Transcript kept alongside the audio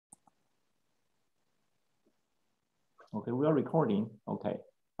Okay, we are recording. Okay,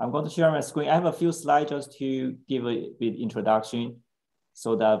 I'm going to share my screen. I have a few slides just to give a bit introduction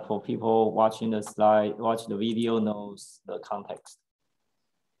so that for people watching the slide, watch the video knows the context.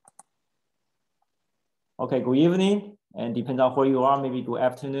 Okay, good evening, and depends on where you are, maybe good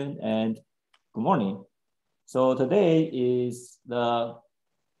afternoon and good morning. So today is the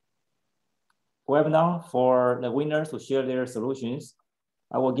webinar for the winners to share their solutions.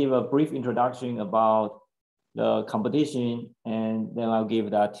 I will give a brief introduction about the competition, and then I'll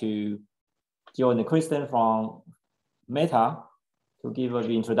give that to Joe and Kristen from Meta to give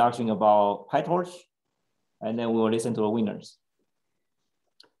the introduction about Pytorch, and then we will listen to the winners.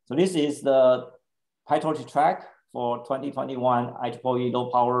 So this is the Pytorch track for 2021 IEEE Low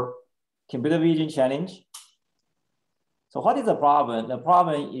Power Computer Vision Challenge. So what is the problem? The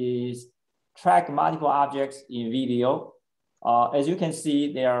problem is track multiple objects in video. As you can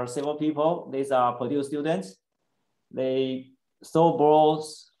see, there are several people. These are Purdue students. They throw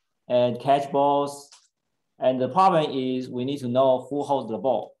balls and catch balls. And the problem is we need to know who holds the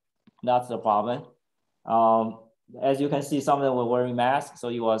ball. That's the problem. As you can see, some of them were wearing masks, so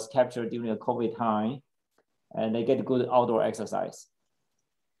it was captured during the COVID time, and they get good outdoor exercise.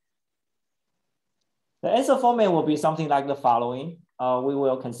 The answer format will be something like the following. We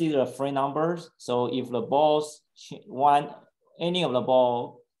will consider frame numbers. So if the balls, any of the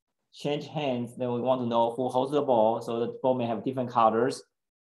ball change hands, then we want to know who holds the ball. So the ball may have different colors.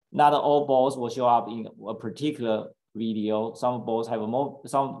 Not all balls will show up in a particular video. Some balls have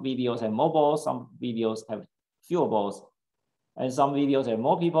some videos have more balls, some videos have fewer balls. And some videos have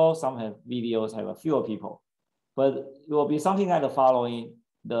more people, some videos have fewer people. But it will be something like the following.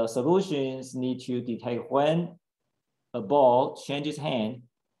 The solutions need to detect when a ball changes hand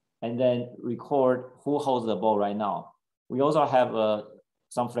and then record who holds the ball right now. We also have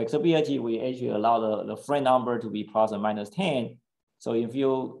some flexibility. We actually allow the frame number to be plus or minus 10. So if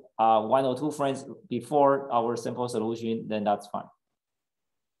you are 1 or 2 frames before our simple solution, then that's fine.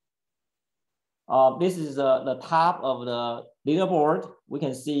 This is the top of the leaderboard. We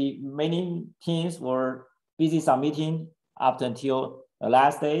can see many teams were busy submitting up until the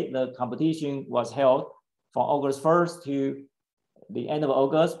last day. The competition was held from August 1st to the end of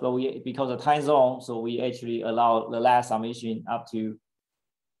August, but because of time zone, so we actually allow the last submission up to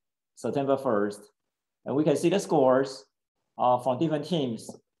September 1st. And we can see the scores from different teams.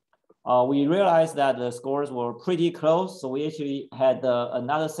 We realized that the scores were pretty close, so we actually had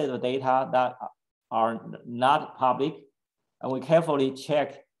another set of data that are not public, and we carefully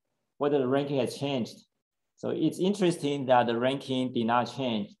checked whether the ranking has changed. So it's interesting that the ranking did not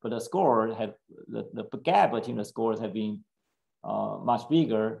change, but the score the gap between the scores have been much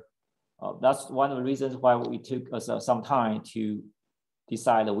bigger. That's one of the reasons why we took us some time to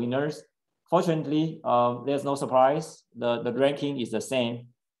decide the winners. Fortunately, there's no surprise. The ranking is the same,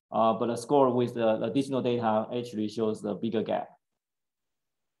 but the score with the additional data actually shows the bigger gap.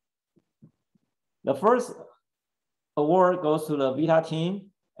 The first award goes to the VITA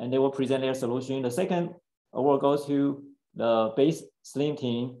team, and they will present their solution. The second award goes to the baseSlim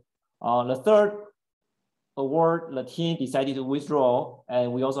team. The third award, the team decided to withdraw,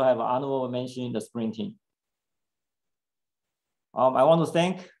 and we also have an honorable mention, the Spring team. I want to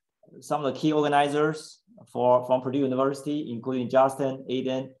thank some of the key organizers from Purdue University, including Justin,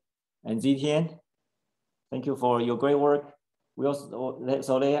 Aiden, and Zitian. Thank you for your great work. We also,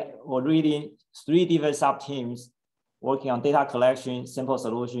 so they were leading 3 different sub-teams working on data collection, simple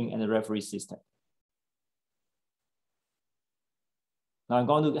solution, and the referee system. Now I'm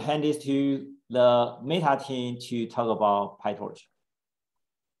going to hand this to the Meta team to talk about Pytorch.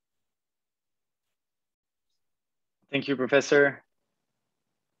 Thank you, Professor.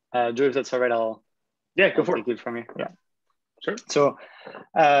 Joe, if that's all right, I'll go for take it from you. Yeah, sure. So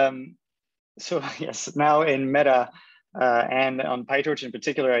yes, now in Meta and on Pytorch in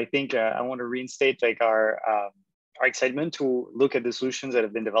particular, I think I want to reinstate like our excitement to look at the solutions that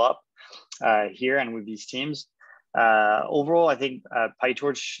have been developed here and with these teams. Overall, I think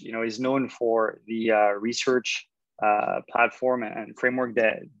Pytorch, is known for the research platform and framework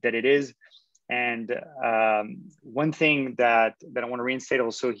that it is. And one thing that I want to reinstate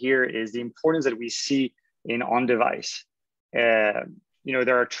also here is the importance that we see in on-device. There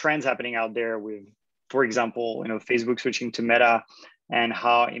are trends happening out there with, for example, Facebook switching to Meta and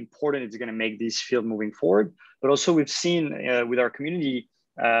how important it's going to make this field moving forward. But also we've seen with our community,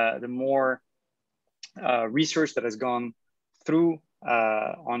 the more research that has gone through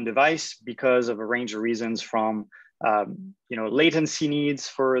on device because of a range of reasons from latency needs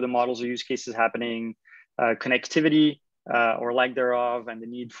for the models or use cases happening, connectivity or lack thereof, and the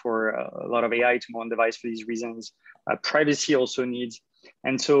need for a lot of AI to move on device for these reasons. Privacy also needs.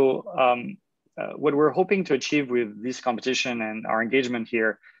 And so what we're hoping to achieve with this competition and our engagement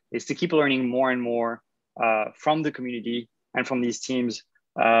here is to keep learning more and more from the community and from these teams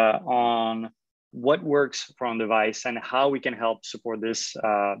on what works for on device and how we can help support this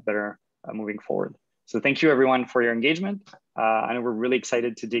better moving forward. So thank you everyone for your engagement. And we're really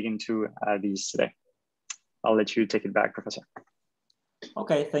excited to dig into these today. I'll let you take it back, Professor.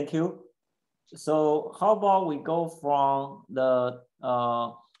 Okay, thank you. So how about we go from the,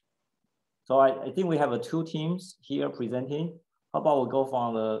 so I think we have two teams here presenting. How about we go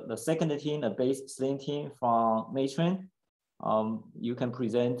from the second team, the baseSlim team from Meituan. You can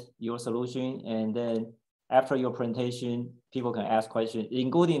present your solution, and then after your presentation, people can ask questions,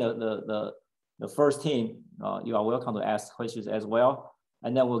 including the first team. You are welcome to ask questions as well.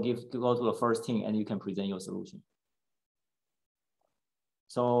 And then we'll go to the first team and you can present your solution.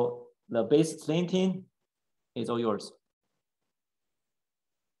 So the baseSlim team is all yours.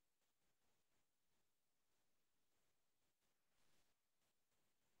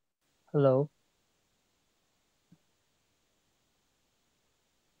 Hello.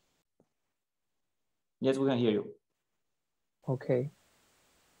 Yes, we can hear you. Okay.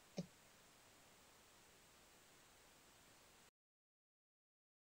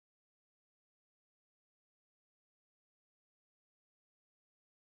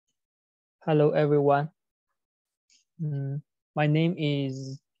 Hello, everyone. My name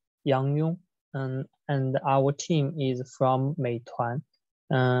is Yang Yong, and our team is from Meituan.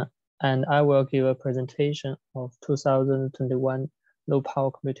 And I will give a presentation of 2021 Low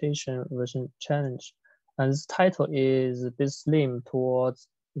Power Computation Version Challenge. And this title is baseSlim towards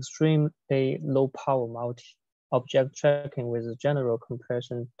extremely low power multi-object tracking with general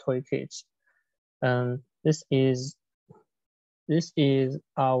compression toolkits. This is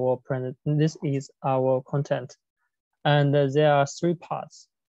our content, and there are three parts: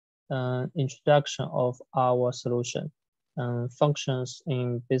 introduction of our solution, functions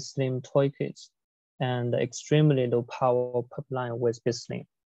in baseSlim toolkits, and extremely low power pipeline with baseSlim.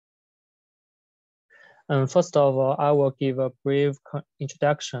 First of all, I will give a brief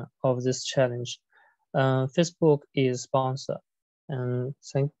introduction of this challenge. Facebook is sponsor, and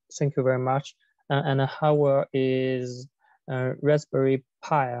thank you very much. And hardware is Raspberry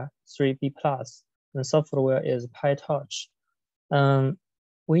Pi 3B+, and software is Pytorch.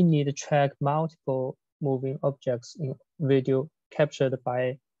 We need to track multiple moving objects in video captured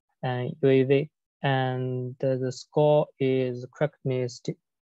by an UAV, and the score is correctness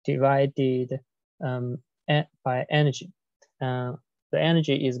divided by energy. The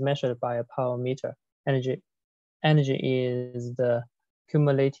energy is measured by a power meter. Energy is the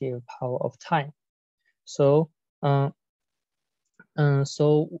cumulative power of time. So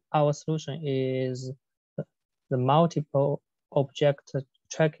our solution is the multiple object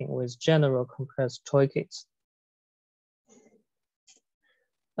tracking with general compressed toolkits.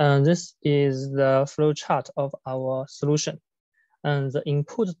 This is the flow chart of our solution. And the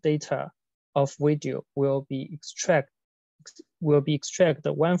input data of video will be extracted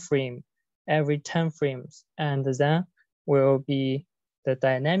one frame every 10 frames, and then will be the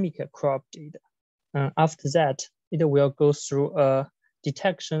dynamic crop data. After that, it will go through a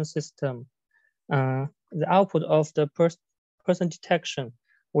detection system. The output of the person detection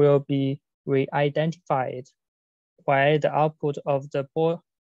will be re-identified, while the output of the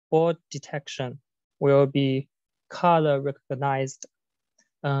board detection will be color recognized.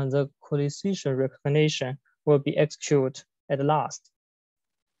 The collision recognition will be executed at last.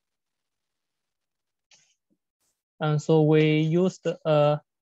 And so we used a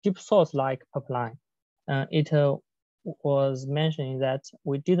deep source-like pipeline. It was mentioned that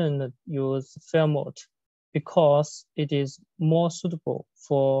we didn't use fair mode because it is more suitable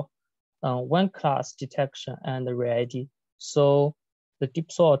for one class detection and re-ID. So the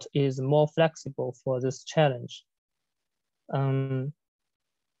deep sort is more flexible for this challenge.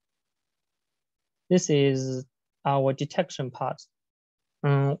 This is our detection part.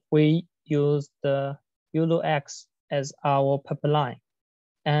 We use the YOLO-X as our pipeline,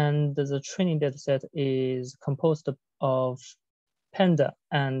 and the training dataset is composed of Panda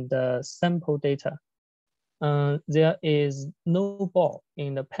and sample data. There is no ball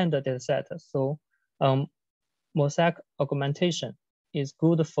in the Panda dataset, so mosaic augmentation is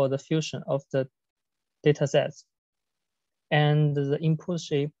good for the fusion of the datasets. And the input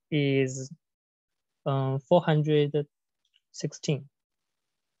shape is 416.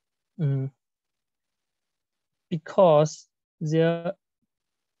 Because there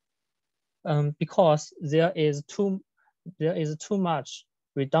is too there is too much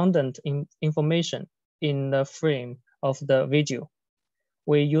redundant information in the frame of the video.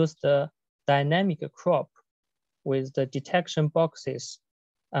 We use the dynamic crop with the detection boxes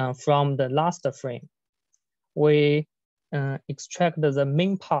from the last frame. We extract the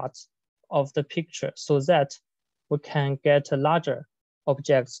main part of the picture so that we can get larger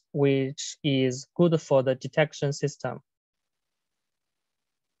objects, which is good for the detection system.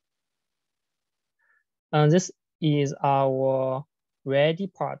 And this is our ready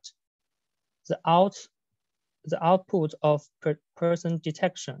part. The output of person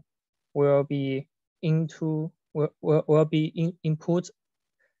detection will be input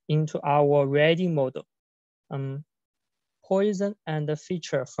into our ready model. Poison and the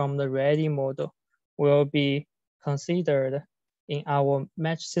feature from the ready model will be considered in our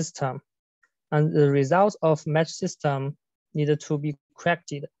match system, and the results of match system need to be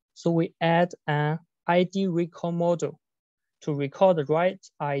corrected. So we add an ID recall model to recall the right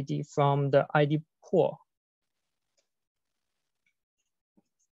ID from the ID pool.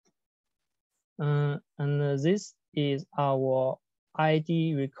 And this is our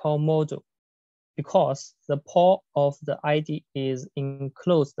ID recall model, because the pool of the ID is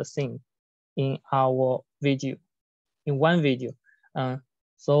enclosed scene in our video, in one video.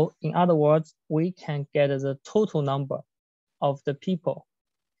 So in other words, we can get the total number of the people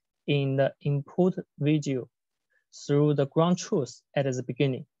in the input video through the ground truth at the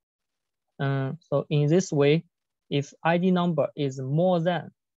beginning. So in this way, if ID number is more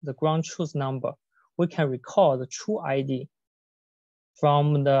than the ground truth number, we can recall the true ID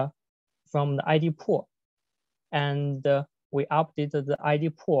from the ID pool, and we update the ID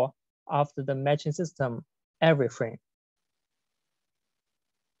pool after the matching system every frame.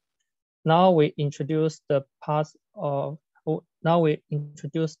 Now we introduce the parts of. Now we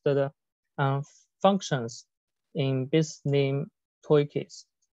introduce the functions in baseSlim toolkits.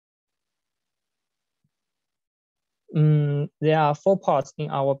 There are 4 parts in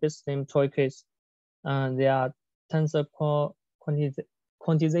our baseSlim toolkits. There are tensor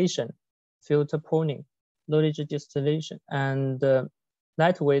quantization, filter pruning, knowledge distillation, and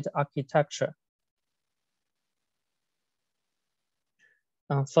lightweight architecture.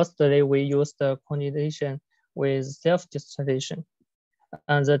 Firstly, we use the quantization with self-distillation.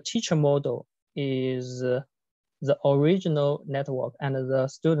 And the teacher model is the original network, and the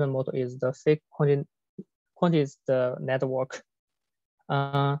student model is the fake quantized network.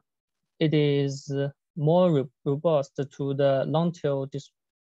 It is more robust to the long-tail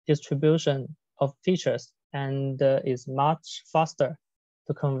distribution of features, and is much faster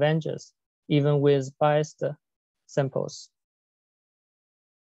to convergence, even with biased samples.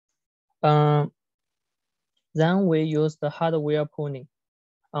 Then we use the hardware pruning.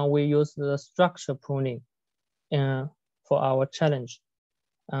 We use the structure pruning for our challenge,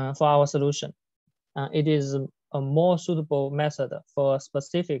 for our solution. It is a more suitable method for a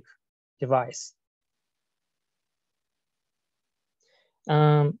specific device.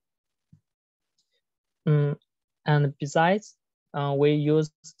 And besides, we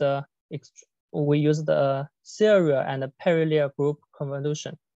use the serial and parallel group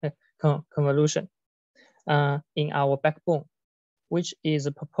convolution in our backbone, which is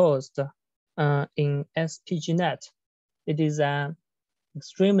proposed in SPGNet. It is an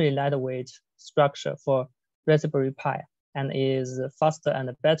extremely lightweight structure for Raspberry Pi and is faster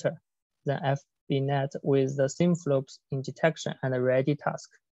and better than FBNet with the same flops in detection and ready task.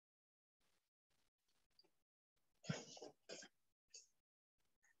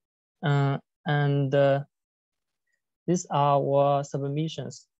 These are our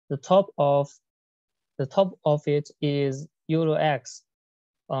submissions. The top of it is EuroX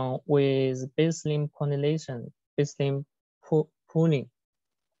with baseSlim quantization, baseSlim pruning,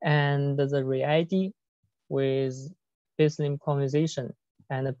 and the ReID with baseSlim quantization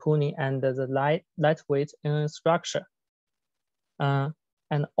and pruning, and the lightweight structure.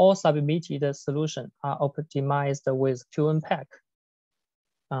 And all submitted solutions are optimized with QNPAC.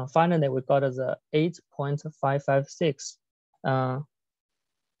 Finally, we got the 8.556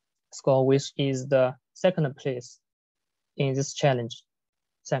 score, which is the second place in this challenge.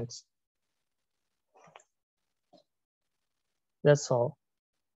 Thanks. That's all.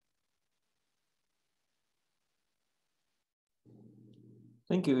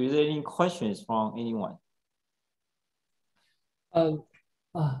 Thank you. Is there any questions from anyone?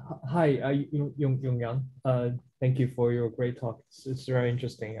 Hi, Yang. Thank you for your great talk. It's very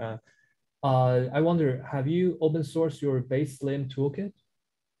interesting. I wonder, have you open sourced your baseSlim toolkit?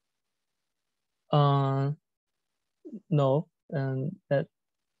 No,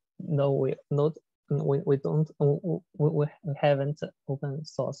 no, we not we haven't open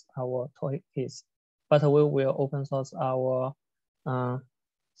source our toolkits, but we will open source our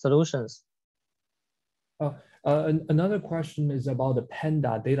solutions. Another question is about the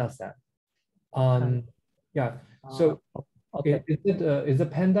Panda dataset. Yeah, so okay. Is the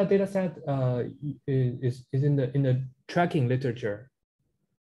Panda dataset is in the tracking literature?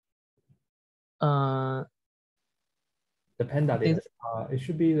 The Panda data. It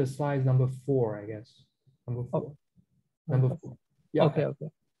should be the slide number 4, I guess. Number 4. Number 4. Yeah. Okay.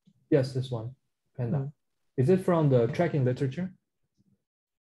 Yes, this one. Panda. Is it from the tracking literature?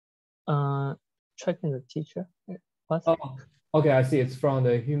 Tracking the teacher. What? Oh, okay, I see. It's from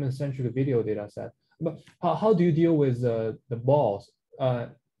the human-centric video data set. But how do you deal with the balls? I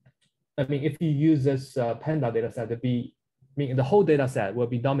mean, if you use this Panda data set, the whole data set will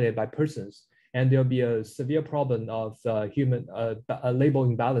be dominated by persons, and there'll be a severe problem of human label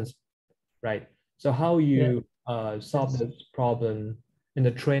imbalance, right? So how you solve this problem in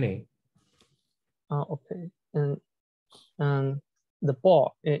the training? Okay, and the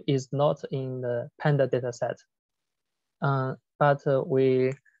ball is not in the Panda dataset, but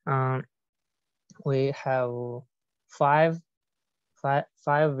we have five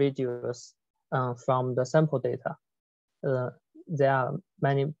videos from the sample data. There are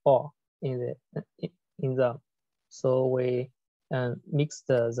many ball in them, so we mix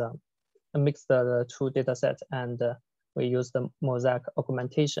the two data sets, and we use the mosaic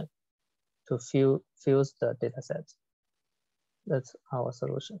augmentation to fuse the data set. That's our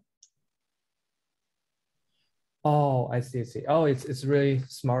solution. Oh, I see. Oh, it's really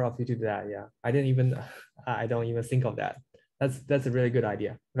smart of you to do that. Yeah, I don't even think of that. That's a really good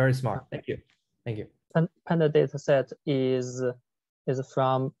idea. Very smart. Thank you. Panda dataset is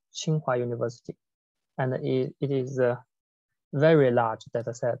from Tsinghua University, and it is a very large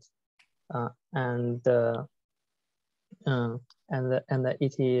dataset, and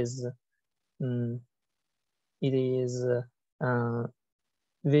it is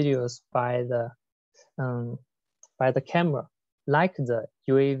videos by the camera, like the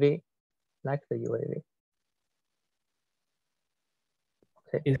UAV.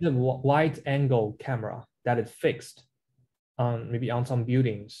 Okay. Is it a wide angle camera that is fixed maybe on some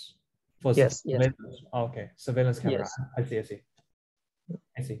buildings for surveillance? Yes. Oh, okay, surveillance camera. Yes.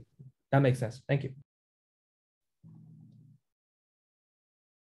 I see. That makes sense. Thank you.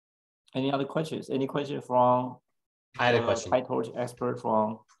 Any other questions? Any question from? I had a question. Pytorch expert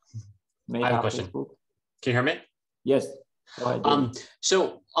from Meta. I have a question. Facebook. Can you hear me? Yes. Go ahead,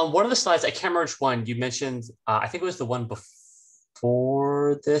 so on one of the slides, I can't remember which one you mentioned. I think it was the one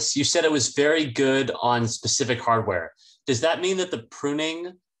before this. You said it was very good on specific hardware. Does that mean that the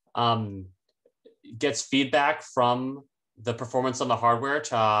pruning gets feedback from the performance on the hardware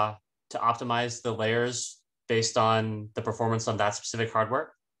to optimize the layers based on the performance on that specific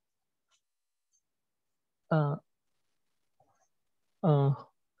hardware?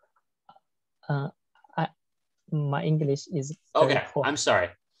 My English is okay. Poor. I'm sorry.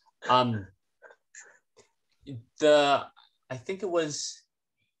 I think it was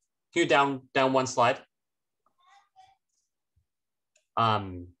here down one slide.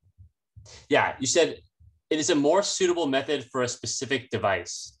 Yeah, you said it is a more suitable method for a specific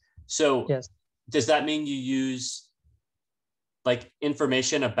device. So yes. Does that mean you use like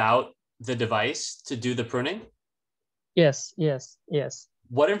information about the device to do the pruning? Yes.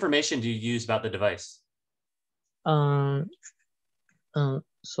 What information do you use about the device?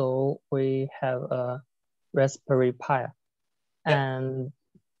 So we have a Raspberry Pi, and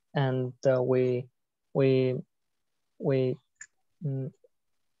we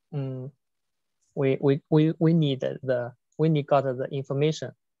got the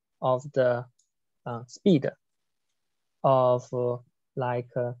information of the speed of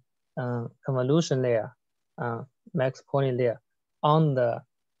convolution layer, max pooling layer on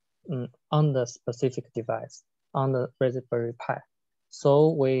the specific device, on the Raspberry Pi,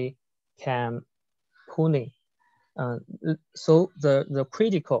 so we can pruning. So the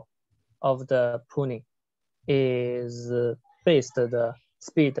critical of the pruning is based the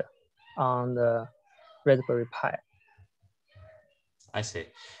speed on the Raspberry Pi. I see.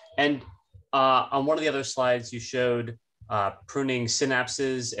 And on one of the other slides, you showed pruning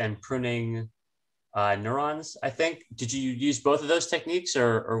synapses and pruning neurons, I think. Did you use both of those techniques,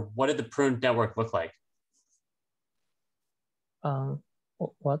 or what did the pruned network look like?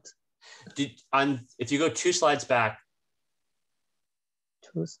 What? If you go 2 slides back.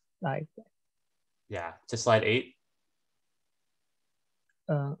 2 slides. Yeah, to slide 8.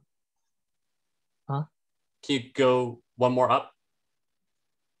 Huh? Can you go one more up?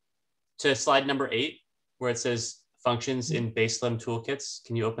 to slide number 8, where it says functions in baseSlim toolkits.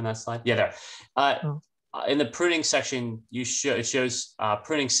 Can you open that slide? Yeah, there. In the pruning section, it shows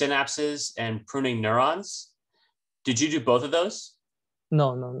pruning synapses and pruning neurons. Did you do both of those?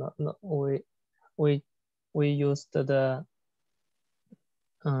 No. We used the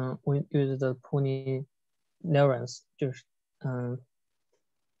pruning neurons.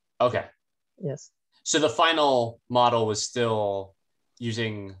 Okay. Yes. So the final model was still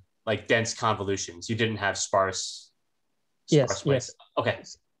using like dense convolutions. You didn't have sparse Yes. weights. Okay.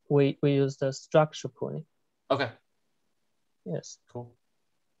 We used the structure pruning. Okay. Yes. Cool.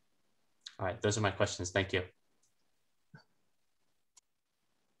 All right. Those are my questions. Thank you.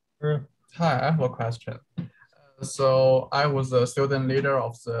 Hi, I have a question. So I was a student leader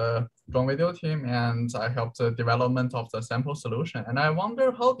of the drone video team, and I helped the development of the sample solution. And I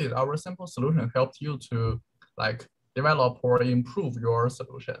wonder, how did our sample solution help you to like develop or improve your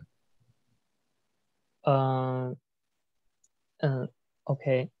solution?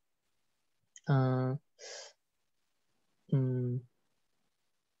 Okay. Do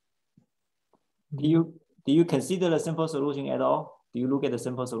you consider the simple solution at all? Do you look at the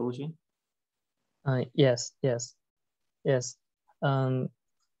simple solution? Yes.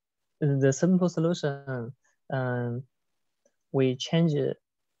 The simple solution, we change it,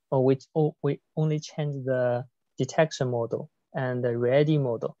 or we only change the detection model and the ready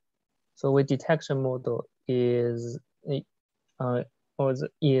model. So the detection model is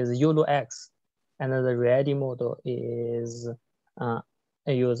YOLO X, and the ready model is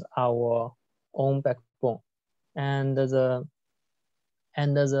use our own backbone, and the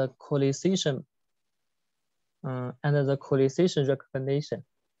coalition recognition,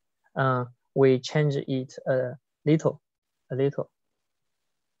 we change it a little.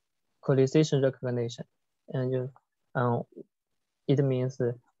 Coalition recognition, and it means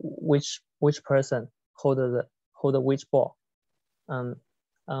which person hold which ball.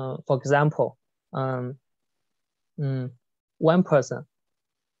 For example, one person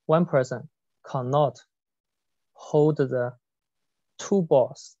cannot hold the 2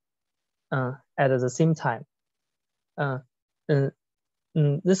 balls at the same time.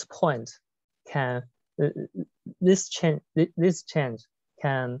 This point can this change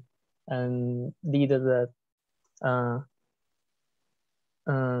can lead the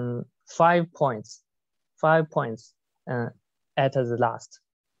 5 points at the last.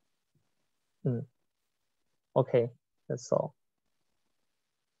 Okay, that's all.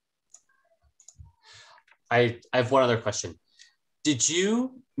 I have one other question. Did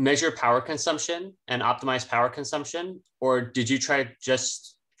you measure power consumption and optimize power consumption, or did you try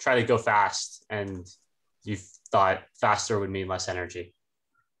to go fast and you thought faster would mean less energy?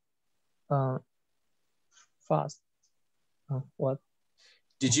 Fast. What?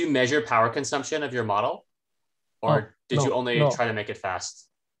 Did you measure power consumption of your model, or did you only try to make it fast?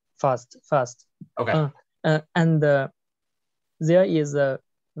 Fast. Okay. And there is a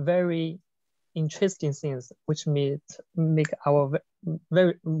very interesting things which make our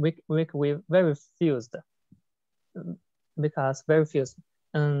very fused, make us very fused.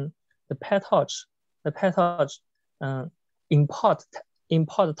 The Pytorch import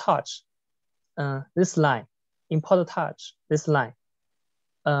touch this line, import touch this line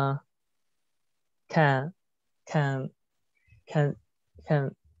can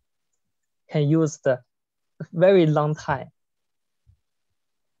use the very long time.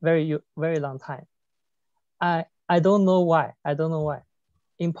 Very long time. I don't know why.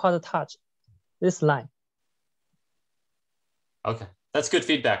 Import touch this line. Okay, that's good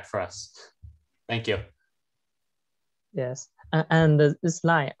feedback for us. Thank you. Yes, and this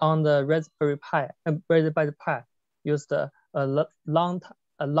line on the Raspberry Pi used a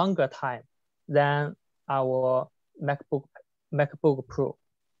longer time than our MacBook Pro.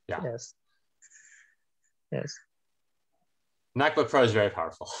 Yeah. Yes. MacBook Pro is very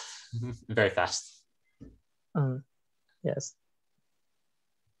powerful, very fast. Yes.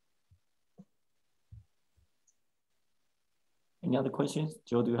 Any other questions?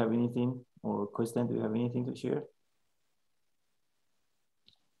 Joe, do you have anything? Or Kristen, do you have anything to share?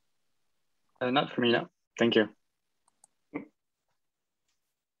 Not for me, no. Thank you.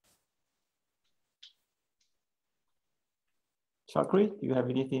 Chakri, do you have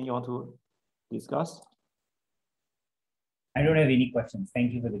anything you want to discuss? I don't have any questions.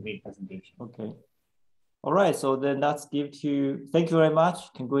 Thank you for the great presentation. Okay. All right, so then let's thank you very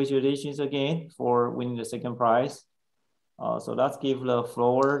much. Congratulations again for winning the second prize. So let's give the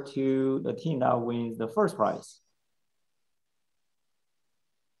floor to the team that wins the first prize.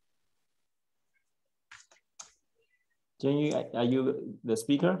 Zhenyu, are you the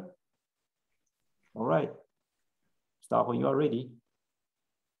speaker? All right. Start when you are ready.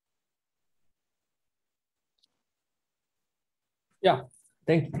 Yeah,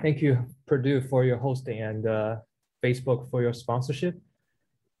 thank you, Purdue, for your hosting, and Facebook for your sponsorship.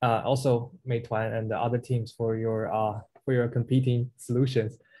 Also, Meituan and the other teams for your competing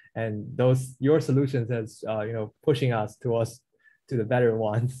solutions, and your solutions as pushing us to the better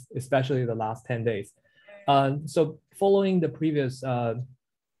ones, especially the last 10 days. So following the previous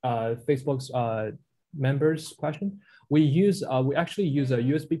Facebook's members question, we actually use a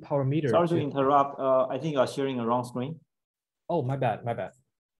USB power meter. Sorry to interrupt. I think you are sharing a wrong screen. Oh, my bad.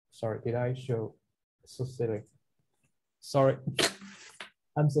 Sorry, did I show? So silly. Sorry.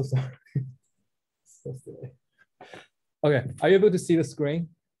 I'm so sorry. So silly. Okay, are you able to see the screen?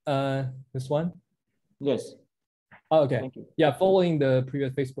 This one? Yes. Oh, okay. Thank you. Yeah, following the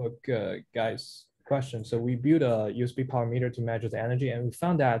previous Facebook guys question, so we built a USB power meter to measure the energy, and we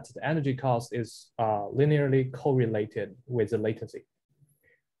found that the energy cost is linearly correlated with the latency.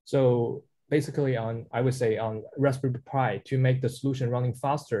 So basically, I would say on Raspberry Pi, to make the solution running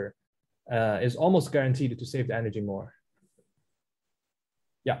faster is almost guaranteed to save the energy more.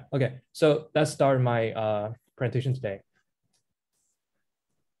 Yeah, okay. So let's start my presentation today.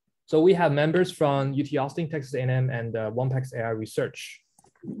 So we have members from UT Austin, Texas A&M, and Wormpex AI Research.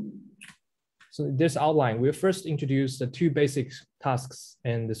 So this outline, we'll first introduce the two basic tasks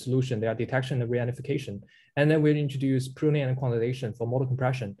in the solution. They are detection and reunification. And then we'll introduce pruning and quantization for model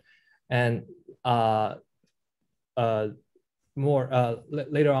compression. And later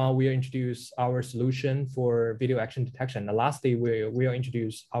on, we'll introduce our solution for video action detection. And lastly, we'll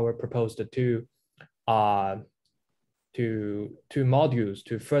introduce our proposed two modules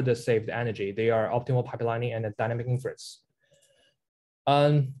to further save the energy. They are optimal pipelining and dynamic inference.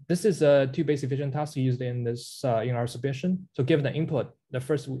 This is two basic vision tasks used in this in our submission. So given the input,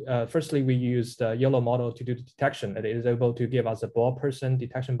 firstly, we use the yellow model to do the detection. It is able to give us a ball person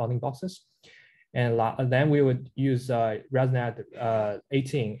detection bounding boxes. And then we would use ResNet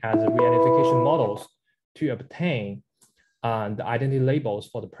 18 as reunification models to obtain the identity labels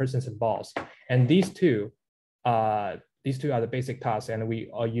for the persons and balls. And these two are the basic tasks, and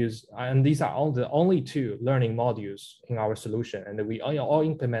these are the only two learning modules in our solution, and we all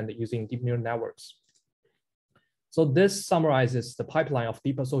implement it using deep neural networks. So this summarizes the pipeline of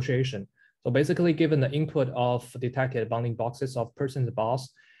deep association. So basically, given the input of detected bounding boxes of persons and balls,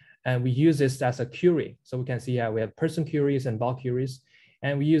 and we use this as a query. So we can see we have person queries and ball queries,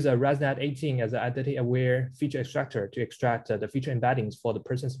 and we use a ResNet 18 as an identity-aware feature extractor to extract the feature embeddings for the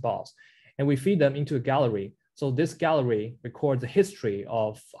persons and balls, and we feed them into a gallery. So this gallery records the history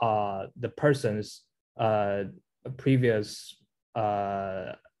of the person's previous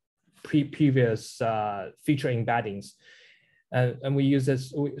feature embeddings. And we use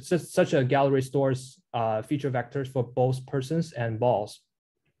this, such a gallery stores feature vectors for both persons and balls.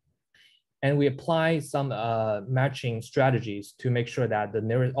 And we apply some matching strategies to make sure that the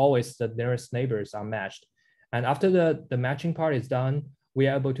nearest neighbors are matched. And after the matching part is done, we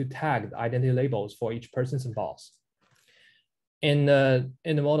are able to tag the identity labels for each persons and balls. In the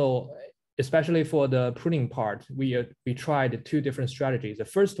model, especially for the pruning part, we tried two different strategies. The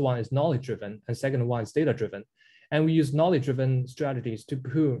first one is knowledge-driven, and second one is data-driven. And we use knowledge-driven strategies to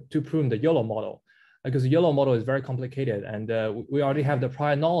prune the YOLO model, because the YOLO model is very complicated, and we already have the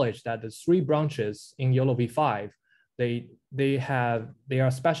prior knowledge that the three branches in YOLO v5, they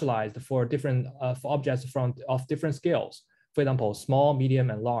are specialized for different for objects of different scales. For example, small, medium,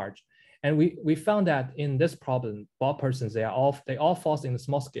 and large. And we found that in this problem, ball persons, they all fall in the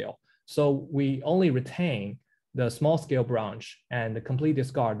small scale. So we only retain the small scale branch and completely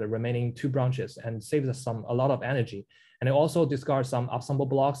discard the remaining two branches, and saves us a lot of energy. And it also discards some ensemble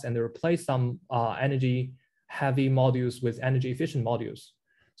blocks and replace some energy heavy modules with energy efficient modules.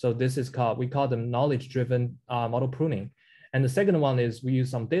 So this is we call them knowledge-driven model pruning. And the second one is we use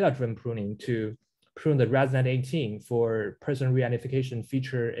some data-driven pruning to prune the ResNet 18 for person reunification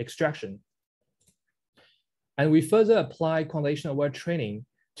feature extraction. And we further apply quantization-aware training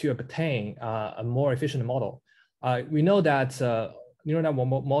to obtain a more efficient model. We know that neural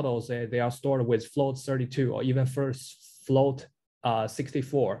network models, they are stored with float 32 or even first float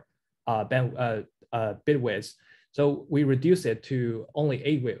 64 bit widths. So we reduce it to only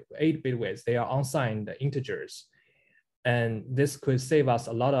 8 bit widths. They are unsigned integers. And this could save us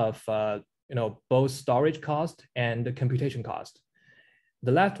a lot of both storage cost and the computation cost.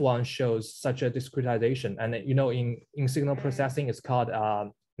 The left one shows such a discretization, and in signal processing, it's called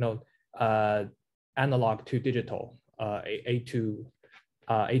analog to digital, A2D.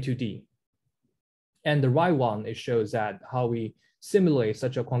 And the right one, it shows that how we simulate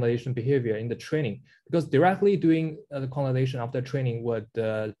such a quantization behavior in the training, because directly doing the quantization after training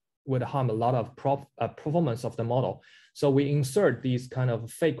would harm a lot of performance of the model. So we insert these kind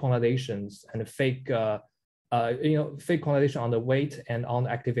of fake quantizations and fake fake quantization on the weight and on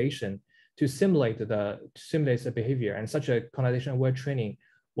activation to simulate the behavior. And such a quantization aware training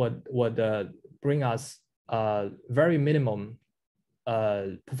would bring us very minimum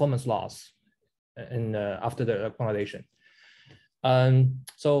performance loss in after the quantization.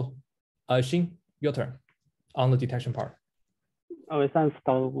 So Xin, your turn on the detection part. Okay, thanks,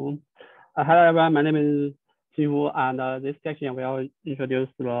 Dr. Wu. Hello everyone, my name is Xin Hu, and this section will introduce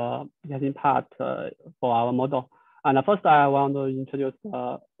the detection part for our model. And first, I want to introduce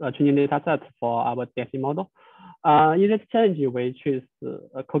the training data set for our detection model. In this challenge, we choose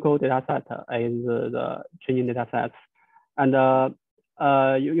a COCO data set as the training data set. And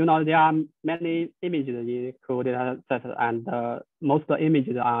you know, there are many images in COCO data set, and most of the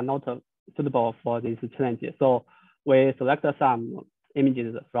images are not suitable for this challenge. So we select some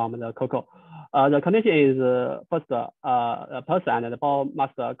images from the COCO. The condition is first, a person and the ball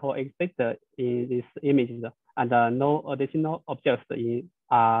must coexist in these images, and no additional objects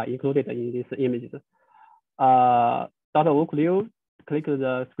are included in these images. Dr. Wu, could you click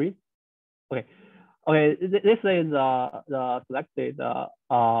the screen? Okay. Okay, this is the selected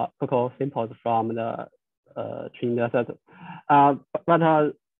COCO samples from the training data set. But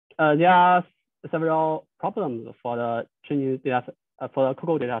there are several problems for the training data set, for the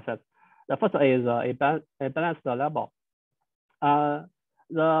COCO data set. The first is a balanced level.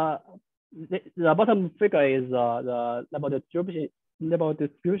 The bottom figure is the level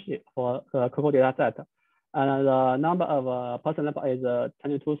distribution for the COCO data set. And the number of person level is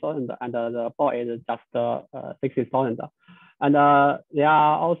 22,000, and the ball is just 60,000. And there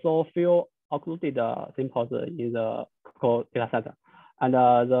are also few occluded samples in the COCO data set. And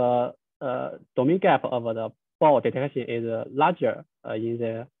the domain gap of the ball detection is larger in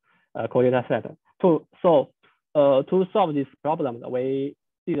the COCO data set. To solve this problem, we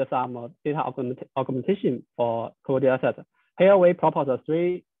did some data augmentation for COCO data set. Here we propose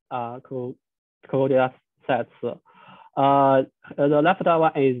 3 COCO data sets. The left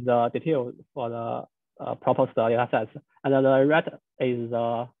one is the details for the proposed data sets, and the right is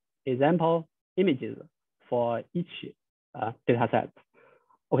the example images for each data set.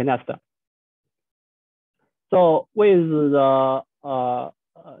 Okay, next. So with the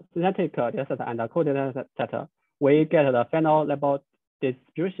synthetic data set and the COCO data set, we get the final level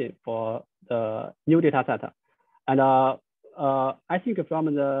distribution for the new data set. And I think from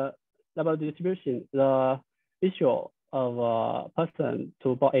the level distribution, the ratio of person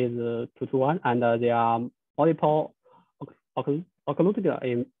to ball is 2 to 1, and there are multiple occluded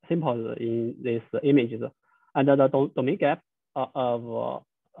samples in these images. And the domain gap of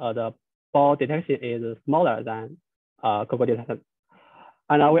the ball detection is smaller than COCO data set.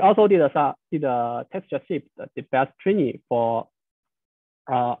 And we also did a texture shift best training for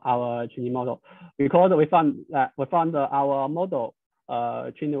our training model, because we found our model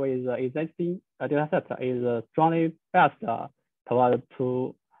trained with existing data set is strongly biased toward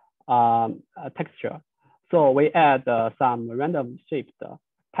texture. So we add some random shaped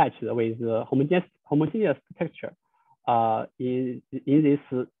patch with homogeneous texture in these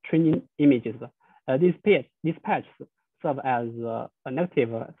training images. These patches serve as negative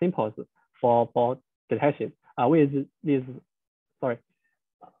samples for ball detection. With this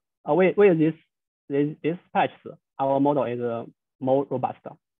patch, our model is more robust.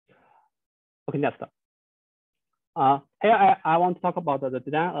 Okay, next. Here I want to talk about the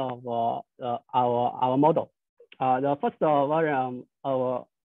design of our model. The first variant of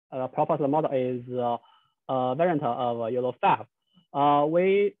our proposed model is a variant of YOLO 5.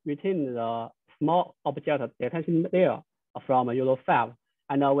 We retain the small object detection layer from YOLO 5,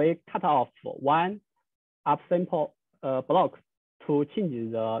 and we cut off one upsample block to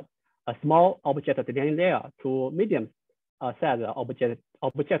change the small object detection layer to medium size object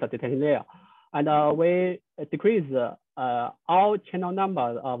detection layer. And we decrease all channel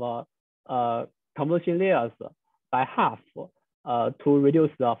numbers of convolution layers by half to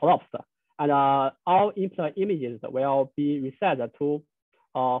reduce the flops. And all input images will be reset to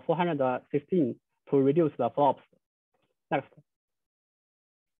 416 to reduce the flops. Next.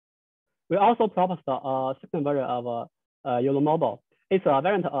 We also proposed a second version of YOLO model. It's a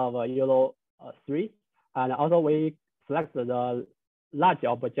variant of YOLO 3, and also we select the large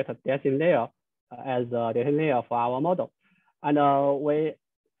object detection layer as the detection layer for our model. And we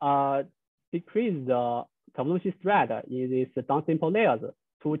decrease the convolution thread in these downsample layers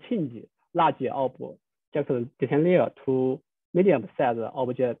to change large object detection layer to medium-sized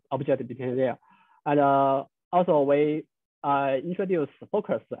object between there. And also we introduce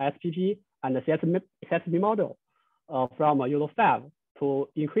focus SPP and CSV model from Euro5 to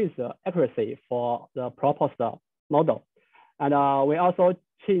increase the accuracy for the proposed model. And we also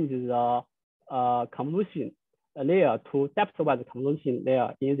change the convolution layer to depth-wise convolution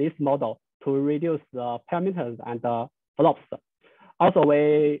layer in this model to reduce the parameters and flops. Also,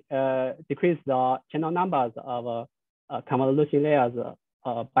 we decrease the channel numbers of convolution layers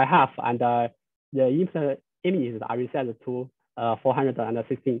by half, and the input images are reset to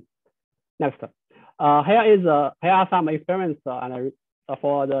 416. Next, here are some experiments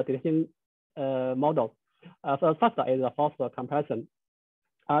for the detection model. So first is the false comparison.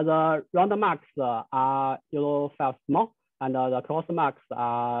 The round marks are Euro5 small, and the cross marks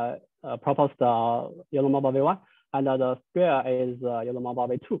are proposed Euro Mobile V1, and the square is Euro Mobile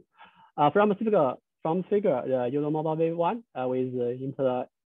V2. From figure, the Euro Mobile V1 with input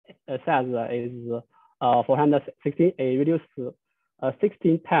size is 416. It reduced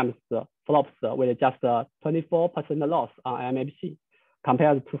 16 times flops with just 24% loss on MAPC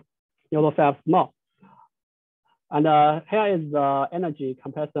compared to Euro5 small. And here is the energy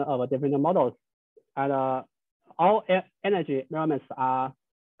comparison of different models. And all energy measurements are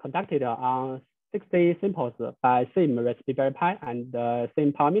conducted on 60 samples by same Raspberry Pi and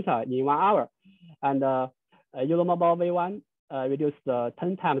same parameter in 1 hour. And Euro Mobile V1 reduced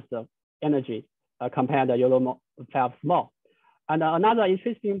 10 times the energy compared to Euro 5 small. And another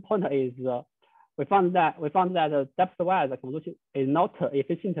interesting point is we found that depth-wise convolution is not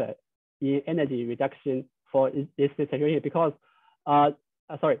efficient in energy reduction for this situation because the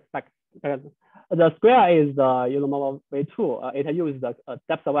square is the Euro Mobile V2. It uses the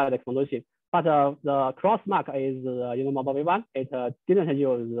depth-wise convolution, but the cross mark is the Euro Mobile V1. It didn't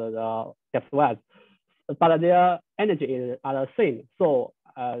use the depth-wise, but their energy are the same. So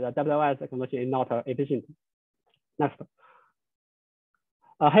the depth-wise convolution is not efficient. Next.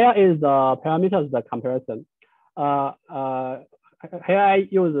 Here is the parameters comparison. Here I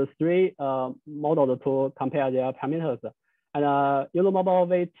use 3 models to compare their parameters. And Euro Mobile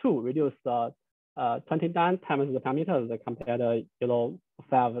V2 reduced 29 times the parameters compared to Euro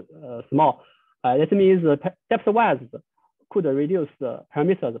 5 small. This means depth-wise could reduce the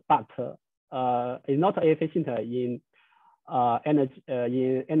parameters, but is not efficient in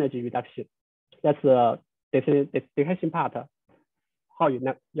energy reduction. That's the definition part.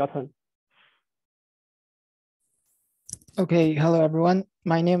 Hao-Yu, your turn. Okay, hello everyone.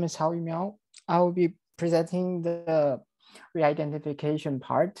 My name is Hao-Yu Miao. I will be presenting the re-identification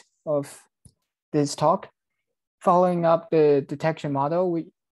part of this talk. Following up the detection model,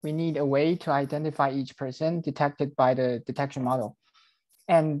 we need a way to identify each person detected by the detection model.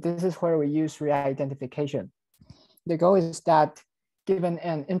 And this is where we use re-identification. The goal is that given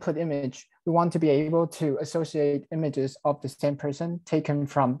an input image, we want to be able to associate images of the same person taken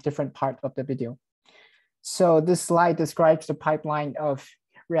from different parts of the video. So this slide describes the pipeline of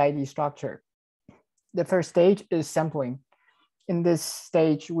re-ID structure. The first stage is sampling. In this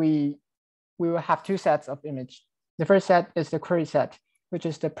stage, we will have 2 sets of image. The first set is the query set, which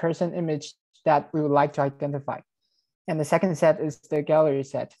is the person image that we would like to identify. And the second set is the gallery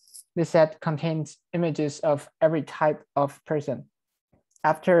set. This set contains images of every type of person.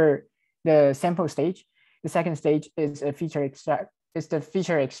 After the sample stage, the second stage is the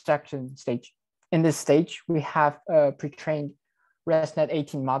feature extraction stage. In this stage, we have a pre-trained ResNet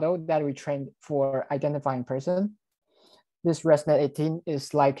 18 model that we trained for identifying person. This ResNet 18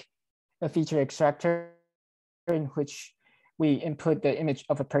 is like a feature extractor in which we input the image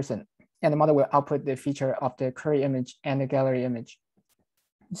of a person, and the model will output the feature of the query image and the gallery image.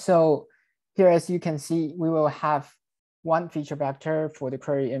 So here, as you can see, we will have 1 feature vector for the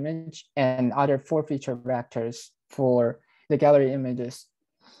query image and other 4 feature vectors for the gallery images.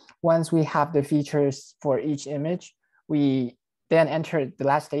 Once we have the features for each image, we then enter the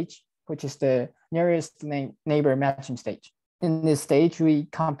last stage, which is the nearest neighbor matching stage. In this stage, we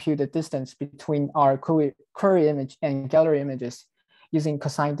compute the distance between our query image and gallery images using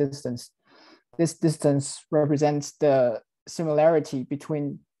cosine distance. This distance represents the similarity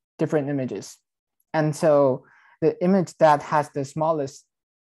between different images. And so the image that has the smallest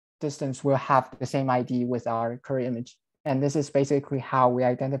distance will have the same ID with our query image. And this is basically how we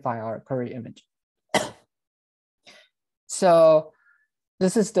identify our query image. So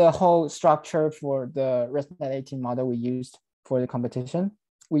this is the whole structure for the ResNet 18 model we used for the competition.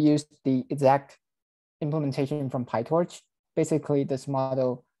 We used the exact implementation from Pytorch. Basically, this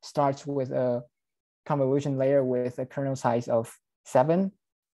model starts with a convolution layer with a kernel size of 7.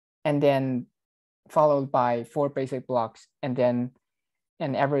 And then followed by 4 basic blocks, and then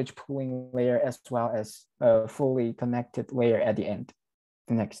an average pooling layer as well as a fully connected layer at the end.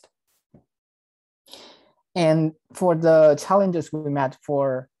 Next. And for the challenges we met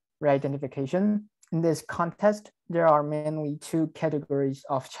for re-identification, in this contest, there are mainly 2 categories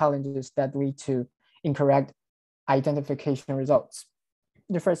of challenges that lead to incorrect identification results.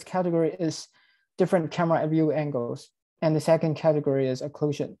 The first category is different camera view angles, and the second category is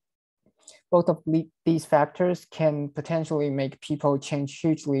occlusion. Both of these factors can potentially make people change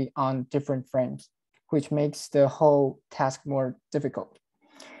hugely on different frames, which makes the whole task more difficult.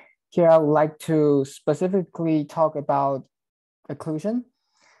 Here, I would like to specifically talk about occlusion.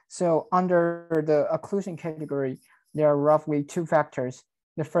 So under the occlusion category, there are roughly 2 factors.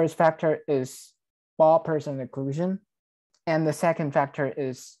 The first factor is ball-person occlusion, and the second factor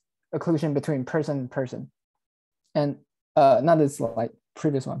is occlusion between person and person. And not this slide,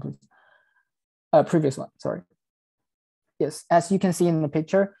 previous one, please. Previous one, sorry. Yes, as you can see in the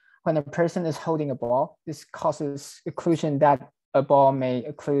picture, when a person is holding a ball, this causes occlusion that a ball may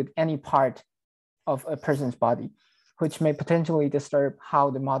occlude any part of a person's body, which may potentially disturb how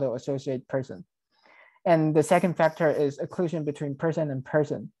the model associates person. And the second factor is occlusion between person and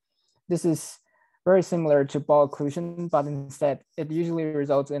person. This is very similar to ball occlusion, but instead it usually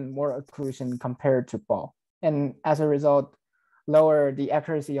results in more occlusion compared to ball. And as a result, lower the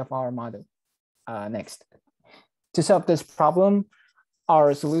accuracy of our model. Next. To solve this problem,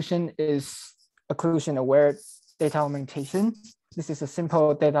 our solution is occlusion-aware data augmentation. This is a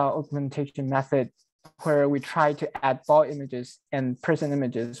simple data augmentation method where we try to add ball images and person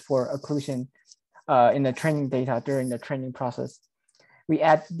images for occlusion in the training data during the training process. We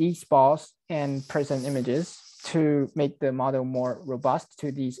add these balls and person images to make the model more robust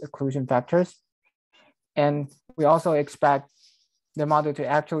to these occlusion factors. And we also expect the model to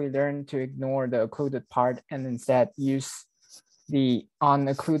actually learn to ignore the occluded part and instead use the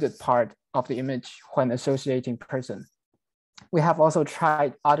unoccluded part of the image when associating person. We have also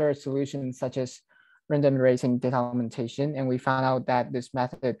tried other solutions such as random erasing data augmentation, and we found out that this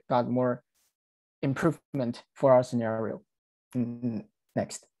method got more improvement for our scenario.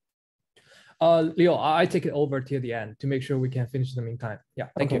 Next. Leo, I take it over till the end to make sure we can finish in the meantime. Yeah,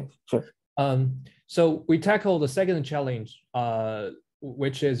 thank you. Sure. So we tackle the second challenge,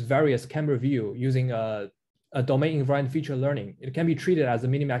 which is various camera view using a domain invariant feature learning. It can be treated as a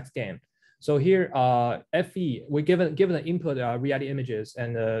minimax game. So here, FE, we given the input reality images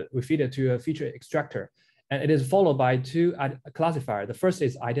and we feed it to a feature extractor. And it is followed by 2 classifiers. The first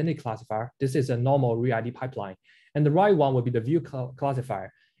is identity classifier. This is a normal re-ID pipeline. And the right one will be the view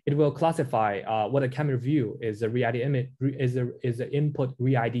classifier. It will classify what a camera view is a re-ID image is the input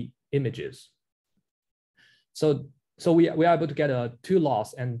re-ID images. So we are able to get 2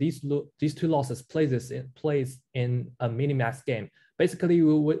 loss, and these 2 losses place in a minimax game. Basically,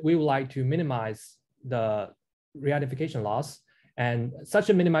 we would like to minimize the re-identification loss, and such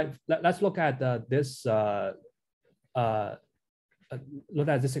a minimize. Let's look at this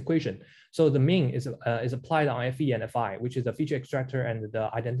equation. So the mean is applied on FE and FI, which is the feature extractor and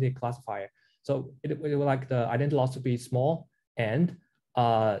the identity classifier. So it would like the identity loss to be small and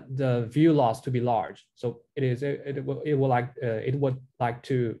the view loss to be large. So it would like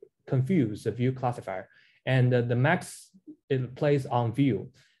to confuse the view classifier, and the max it plays on view.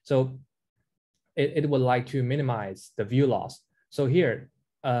 So it would like to minimize the view loss. So here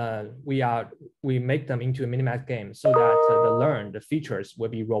we make them into a minimax game so that the features will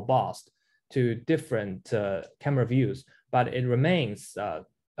be robust to different camera views, but it remains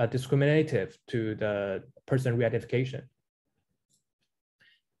discriminative to the person re-identification.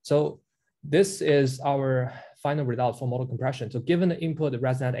 So this is our final result for model compression. So given the input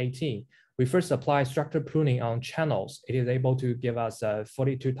ResNet 18, we first apply structure pruning on channels. It is able to give us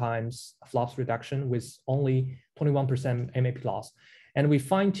 42 times flops reduction with only 21% MAP loss. And we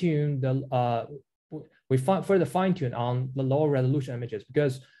fine-tune further fine-tune on the lower resolution images,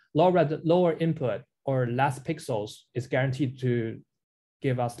 because lower input or less pixels is guaranteed to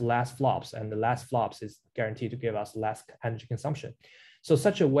give us less flops, and the less flops is guaranteed to give us less energy consumption. So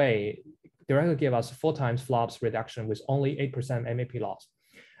such a way directly give us 4 times flops reduction with only 8% MAP loss.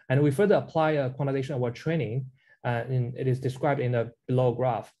 And we further apply a quantization of our training, and it is described in the below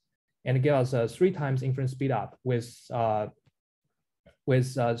graph, and it gives us 3 times inference speed up with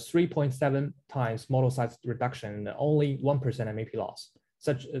 3.7 times model size reduction and only 1% MAP loss.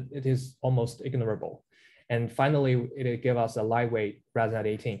 Such it is almost ignorable. And finally, it gave us a lightweight ResNet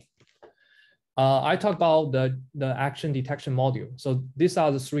 18. I talked about the action detection module. So these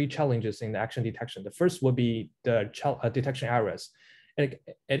are the 3 challenges in the action detection. The first would be the detection errors.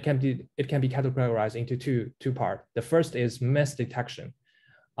 it can be categorized into two parts. The first is miss detection.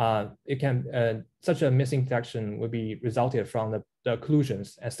 Such a missing detection would be resulted from the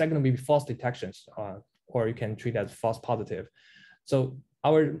occlusions, and second would be false detections, or you can treat as false positive. So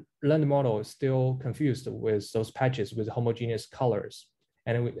our learned model is still confused with those patches with homogeneous colors,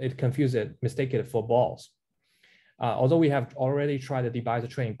 and it confuses it, mistake it for balls. Although we have already tried the debias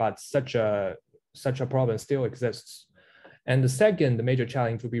training, but such a problem still exists. And the second major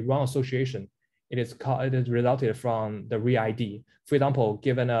challenge would be wrong association. It is resulted from the re-ID. For example,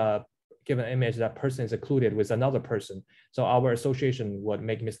 given an image, that person is occluded with another person, so our association would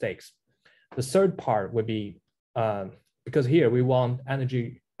make mistakes. The third part would be because here we want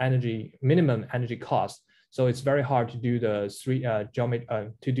minimum energy cost, so it's very hard to do the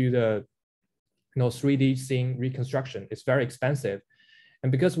 3D scene reconstruction. It's very expensive.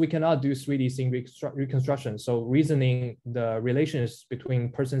 And because we cannot do 3D scene reconstruction, so reasoning the relations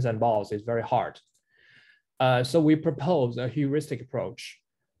between persons and balls is very hard. So we propose a heuristic approach.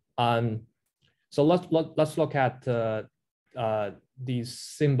 So let's look at these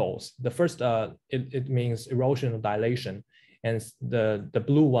symbols. The first, it means erosion or dilation, and the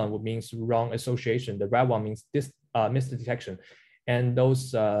blue one means wrong association. The red one means misdetection, and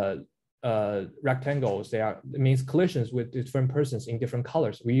those rectangles, it means collisions with different persons in different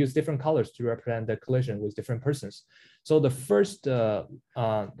colors. We use different colors to represent the collision with different persons. So the first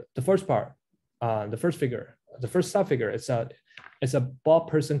sub-figure, it's a ball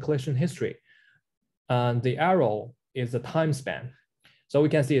person collision history. And the arrow is the time span. So we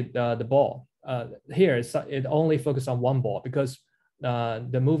can see the ball. Here, it only focuses on one ball because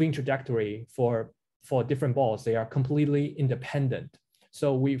the moving trajectory for different balls, they are completely independent.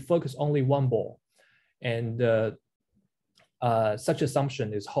 So we focus only one ball, and such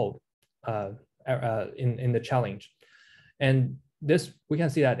assumption is held in the challenge. And this, we can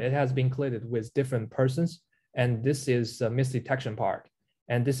see that it has been collided with different persons, and this is a misdetection part,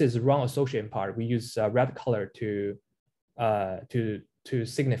 and this is wrong association part. We use red color to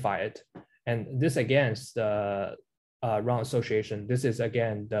signify it, and this again is the wrong association. This is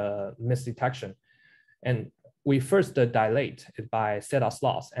again the misdetection, and we first dilate it by setup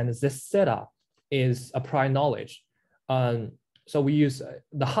slots, and this setup is a prior knowledge. So we use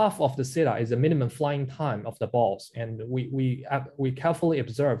the half of the setup is the minimum flying time of the balls, and we carefully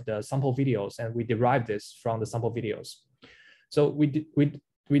observe the sample videos, and we derive this from the sample videos. So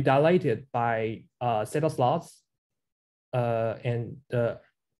we dilate it by setup slots, and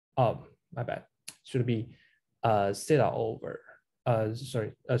oh my bad, should be setup over.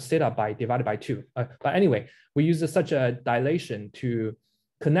 Setup by divided by 2. But anyway, we use such a dilation to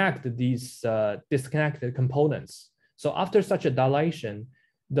connect these disconnected components. So after such a dilation,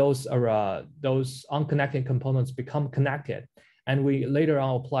 those unconnected components become connected, and we later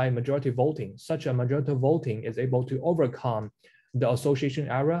on apply majority voting. Such a majority voting is able to overcome the association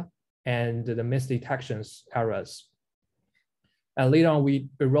error and the misdetections errors. And later on, we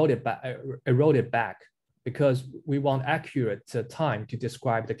erode it back because we want accurate time to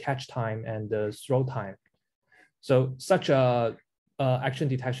describe the catch time and the throw time. So such a action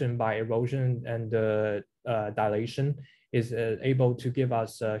detection by erosion and dilation is able to give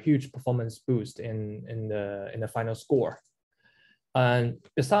us a huge performance boost in the final score. And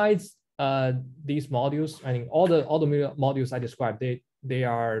besides these modules, I mean, all the modules I described, they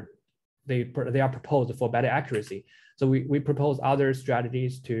are proposed for better accuracy. So we propose other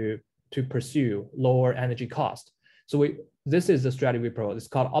strategies to pursue lower energy cost. So this is the strategy we propose. It's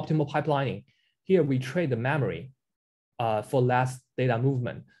called optimal pipelining. Here we trade the memory for less data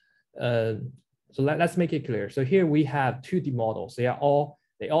movement. So let's make it clear. So here we have 2D models. They all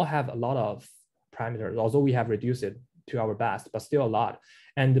have a lot of parameters, although we have reduced it to our best, but still a lot.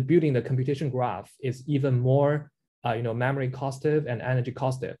 And building the computation graph is even more memory costive and energy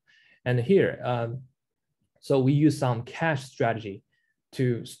costive. And here, so we use some cache strategy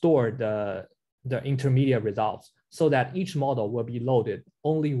to store the intermediate results so that each model will be loaded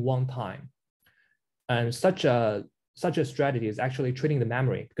only one time. And such a strategy is actually treating the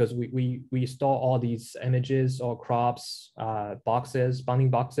memory, because we store all these images or crops, bounding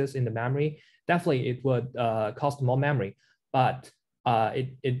boxes in the memory. Definitely it would cost more memory, but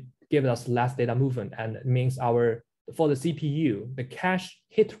it gives us less data movement, and it means for the CPU, the cache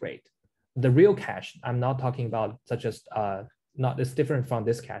hit rate, the real cache, I'm not talking about such as, it's different from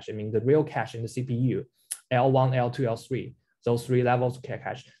this cache. I mean, the real cache in the CPU, L1, L2, L3, those 3 levels of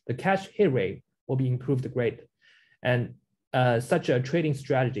cache, the cache hit rate will be improved great. And such a trading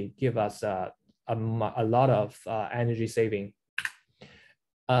strategy give us a lot of energy saving.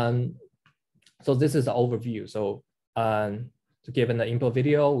 So this is the overview. So So given the input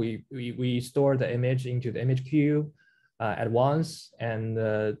video, we store the image into the image queue at once, and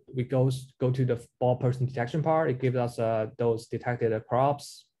we go to the ball person detection part. It gives us those detected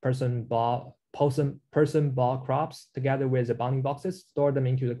crops, person ball crops together with the bounding boxes, store them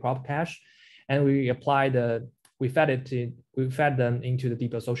into the crop cache, and we fed them into the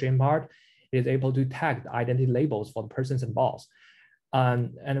deep association part. It is able to tag the identity labels for the persons and balls,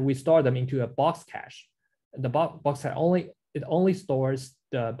 and we store them into a box cache. The box cache only stores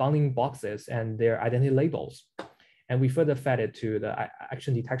the bounding boxes and their identity labels, and we further fed it to the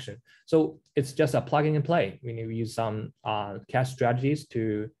action detection. So it's just a plug and play. We use some cache strategies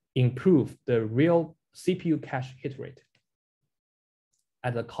to improve the real CPU cache hit rate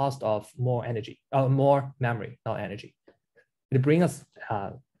at the cost of more memory, not energy. It brings us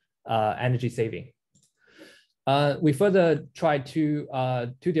energy saving. We further tried two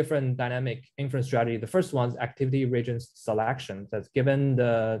different dynamic inference strategy. The first one is activity region selection. That's given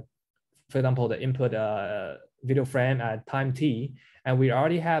for example, the input video frame at time t, and we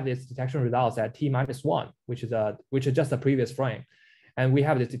already have its detection results at t-1, which is just the previous frame, and we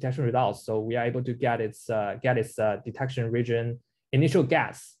have this detection results, so we are able to get its detection region initial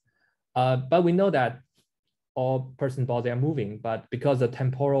guess. But we know that all person balls, they are moving, but because the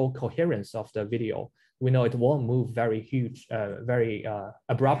temporal coherence of the video, we know it won't move very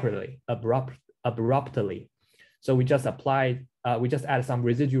abruptly. So we just add some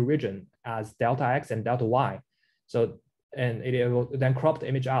residual region as delta x and delta y. So, and it will then crop the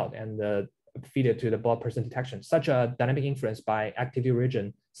image out and feed it to the ball person detection. Such a dynamic inference by activity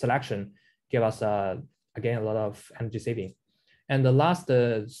region selection give us, again, a lot of energy saving. And the last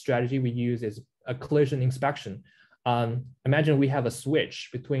strategy we use is a collision inspection. Imagine we have a switch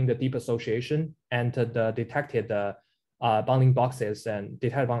between the deep association and the detected bounding boxes and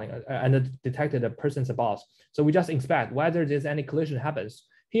detected the persons and balls. So we just inspect whether there's any collision happens.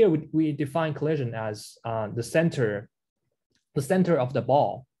 Here we define collision as the center of the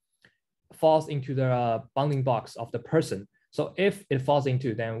ball falls into the bounding box of the person. So if it falls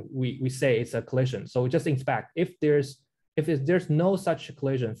into, then we say it's a collision. So we just inspect. If there's no such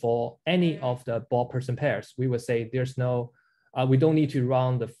collision for any of the ball person pairs, we would say there's no, we don't need to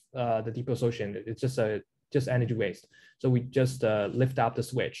run the deep association. It's just energy waste. So we just lift up the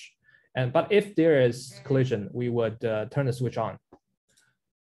switch. But if there is collision, we would turn the switch on.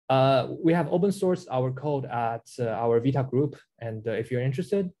 We have open sourced our code at our VITA group. And if you're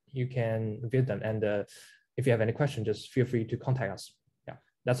interested, you can visit them. And if you have any questions, just feel free to contact us. Yeah,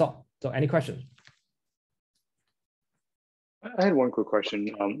 that's all. So any questions? I had one quick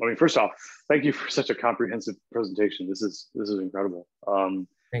question. I mean, first off, thank you for such a comprehensive presentation. This is incredible.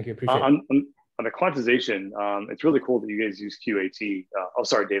 Thank you. Appreciate it. On the quantization, it's really cool that you guys use QAT. Oh,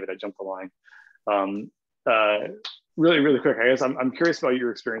 sorry, David, I jumped the line. Really quick, I guess I'm curious about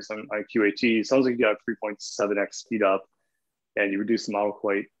your experience on QAT. It sounds like you got 3.7x speed up, and you reduced the model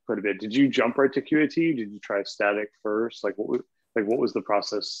quite a bit. Did you jump right to QAT? Did you try static first? What was the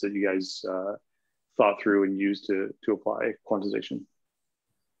process that you guys thought through and used to apply quantization?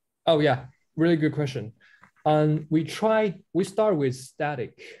 Oh yeah, really good question. We start with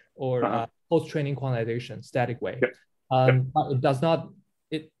static or post-training quantization, static way. Yep. But it does not,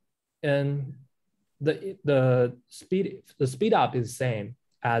 and the speed up is the same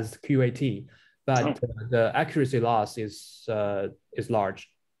as QAT, but the accuracy loss is large.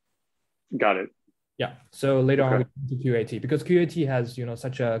 Got it. Yeah. So later on we come to QAT, because QAT has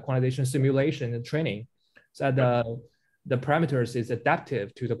such a quantization simulation and training, so the parameters is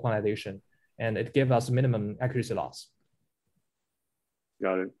adaptive to the quantization, and it gives us minimum accuracy loss.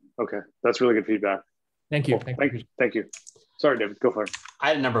 Got it. Okay, that's really good feedback. Thank you. Cool. Thank you. Sorry, David, go for it. I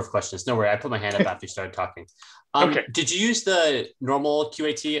had a number of questions. No worry, I put my hand up after you started talking. Okay. Did you use the normal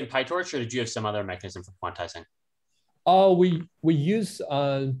QAT and Pytorch, or did you have some other mechanism for quantizing? Oh, we use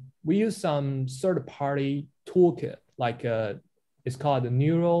some third-party toolkit, like it's called the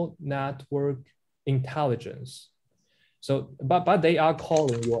neural network intelligence. So, but they are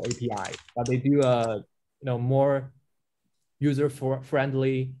calling your API, but they do more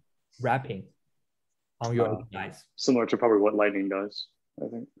user-friendly wrapping on your APIs. Similar to probably what Lightning does, I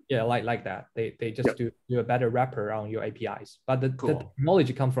think. Yeah, like that. They just do a better wrapper on your APIs, but the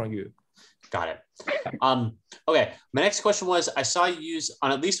technology comes from you. Got it. Okay, my next question was, I saw you use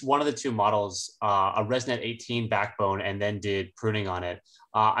on at least one of the two models a ResNet 18 backbone and then did pruning on it.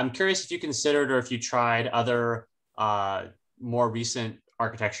 I'm curious if you considered or if you tried other more recent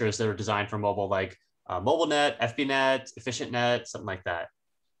architectures that are designed for mobile, like MobileNet, FBNet, EfficientNet, something like that.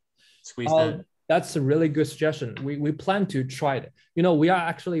 SqueezeNet. That's a really good suggestion. We plan to try it. We are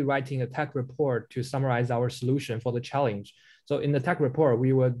actually writing a tech report to summarize our solution for the challenge. So in the tech report,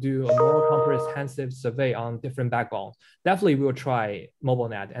 we will do a more comprehensive survey on different backbones. Definitely we will try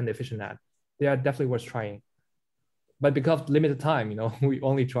MobileNet and EfficientNet. They are definitely worth trying. But because of limited time, we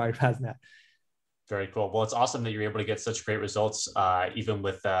only try ResNet. Very cool. Well, it's awesome that you're able to get such great results, even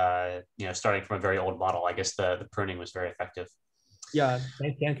with starting from a very old model. I guess the pruning was very effective. Yeah,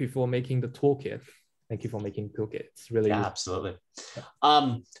 thank you for making the toolkit. Thank you for making the toolkit. It's really useful. Absolutely.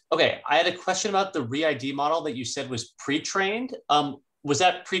 Okay, I had a question about the re-ID model that you said was pre-trained. Was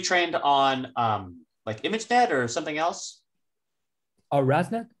that pre-trained on like ImageNet or something else?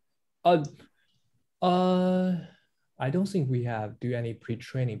 ResNet? I don't think we do any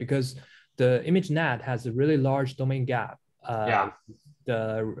pre-training because the ImageNet has a really large domain gap.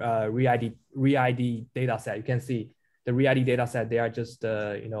 The re-ID data set, you can see the re-ID data set, they are just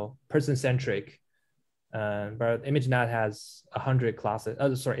person-centric. But ImageNet has 100 classes,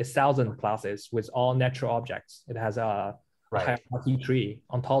 1,000 classes with all natural objects. It has a hierarchy tree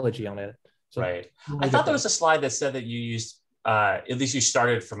ontology on it. So right. I thought there was a slide that said that you used, at least you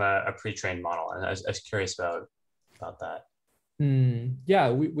started from a pre-trained model, and I was curious about that. Yeah,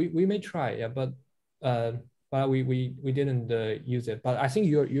 we may try, yeah, but we didn't use it. But I think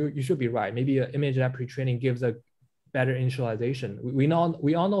you should be right. Maybe ImageNet pre-training gives a better initialization. We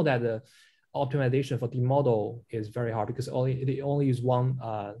all know that the optimization for the model is very hard because they only use one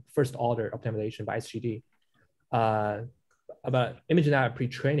first order optimization by SGD. But ImageNet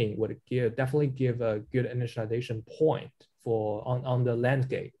pre-training would definitely give a good initialization point on the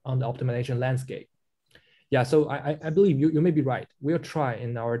landscape, on the optimization landscape. Yeah, so I believe you may be right. We'll try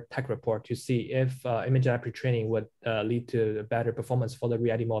in our tech report to see if ImageNet pre-training would lead to a better performance for the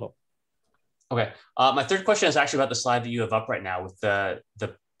re-ID model. Okay, my third question is actually about the slide that you have up right now with the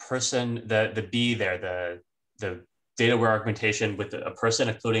person, the B there, the data aware augmentation with a person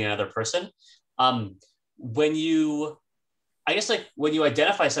including another person. When you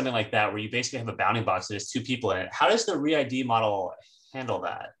identify something like that, where you basically have a bounding box that has two people in it, how does the re-ID model handle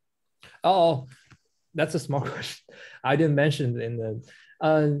that? Oh, that's a smart question. I didn't mention in the,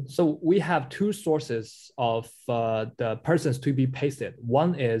 so we have two sources of the persons to be pasted.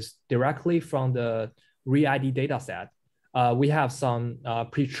 One is directly from the re-ID data set. We have some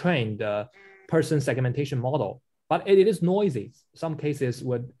pre-trained person segmentation model, but it is noisy. Some cases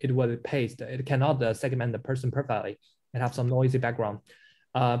it would paste. It cannot segment the person perfectly. It have some noisy background,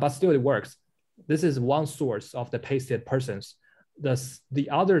 but still it works. This is one source of the pasted persons. The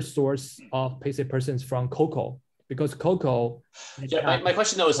other source of pasted persons from Coco, because Coco. Yeah, my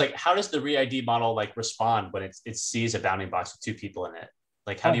question though is like, how does the re-ID model like respond when it sees a bounding box with two people in it?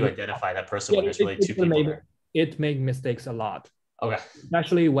 Like, how do you identify that person when there's really two people there? It makes mistakes a lot. Okay.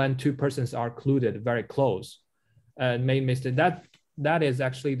 Especially when two persons are occluded very close, and make mistake. That is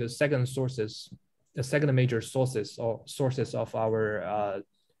actually the second major sources of our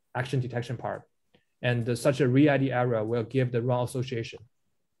action detection part. And such a re-ID error will give the wrong association.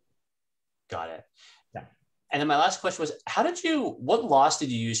 Got it. Yeah. And then my last question was, what loss did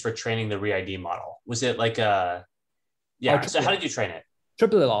you use for training the re-ID model? Was it like so how did you train it?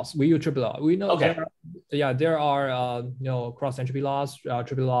 Triplet loss. We use triplet loss. We know okay. there are cross entropy loss,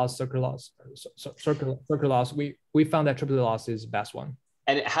 triplet loss, circle loss. We found that triplet loss is the best one.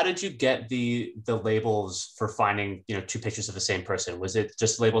 And how did you get the labels for finding two pictures of the same person? Was it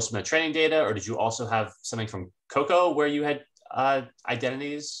just labels from the training data, or did you also have something from Coco where you had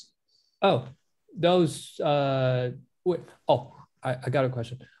identities? Oh, those. I got a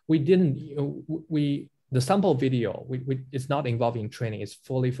question. We didn't. The sample video. It's not involving training. It's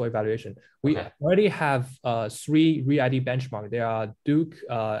fully for evaluation. We already have 3 re-ID benchmark. They are Duke,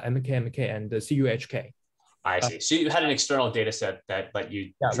 MK, and the CUHK. I see. So you had an external data set that let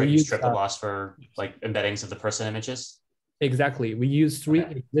you use triplet loss for like embeddings of the person images? Exactly. We use 3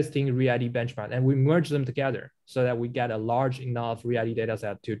 existing re-ID benchmarks and we merge them together so that we get a large enough re-ID data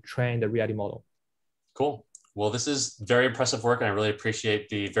set to train the re-ID model. Cool. Well, this is very impressive work and I really appreciate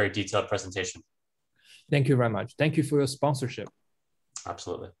the very detailed presentation. Thank you very much. Thank you for your sponsorship.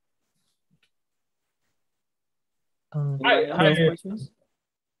 Absolutely. Hi.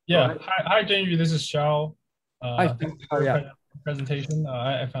 Yeah. Hi, Zhenyu. This is Xiao. Presentation.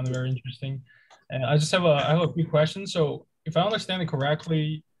 I found it very interesting. And I have a few questions. So if I understand it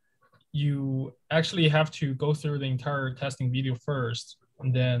correctly, you actually have to go through the entire testing video first.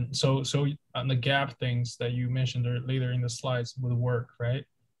 And then, so on the gap things that you mentioned later in the slides would work, right?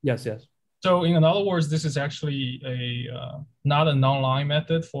 Yes. So in other words, this is actually not a non-line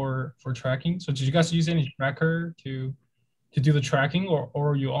method for tracking. So did you guys use any tracker to do the tracking,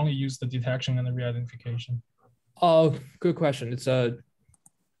 or you only use the detection and the re-identification? Oh, good question. It's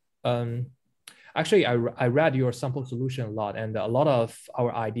Actually, I read your sample solution a lot, and a lot of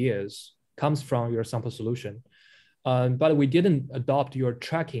our ideas comes from your sample solution. But we didn't adopt your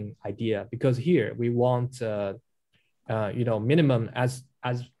tracking idea because here we want minimum as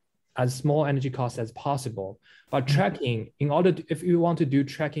small energy cost as possible. But tracking, in order to, if you want to do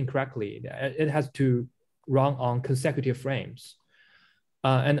tracking correctly, it has to run on consecutive frames.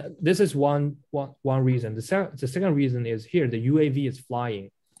 And this is one reason. The second reason is here the UAV is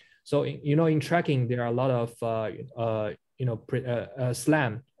flying. So in tracking there are a lot of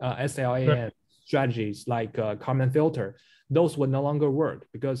SLAM SLAM strategies like Kalman filter. Those would no longer work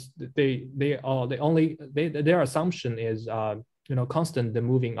because their assumption is constant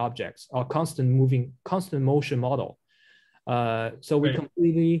moving objects or constant motion model. So we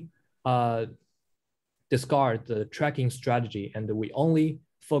completely discard the tracking strategy and we only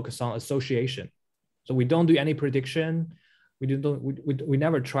focus on association. So we don't do any prediction. We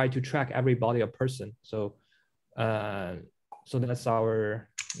never try to track every body of person. So so that's our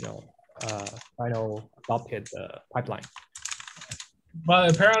final adopted pipeline.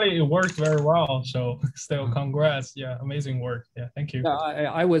 But apparently it worked very well. So still congrats. Yeah, amazing work. Yeah, thank you.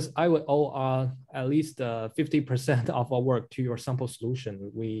 Yeah, I would owe at least 50% of our work to your sample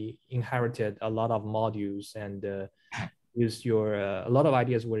solution. We inherited a lot of modules and used your a lot of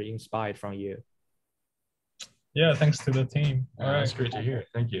ideas were inspired from you. Yeah, thanks to the team. All right, that's great to hear.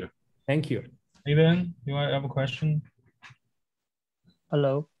 Thank you. Thank you. Aiden, you want to have a question?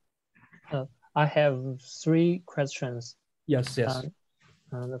 Hello. I have 3 questions. Yes.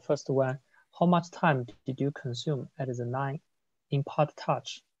 The first one, how much time did you consume at the 9 import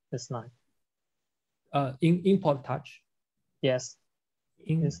touch this 9? In import touch? Yes.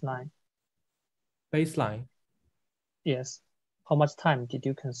 In this 9. Baseline? Yes. How much time did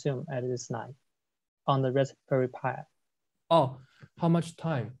you consume at this 9 on the Raspberry Pi? Oh, how much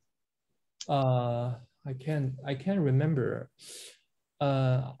time? I can't remember.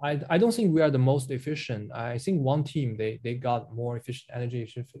 I don't think we are the most efficient. I think one team they got more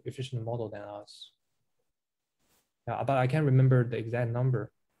energy efficient model than us. Yeah, but I can't remember the exact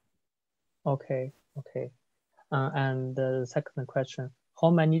number. Okay. And the second question: how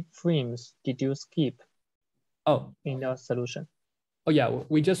many frames did you skip? Oh, in your solution. Oh yeah,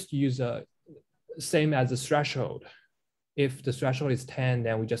 we just use same as the threshold. If the threshold is 10,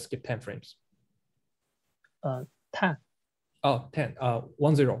 then we just skip 10 frames. 10. Oh, 10.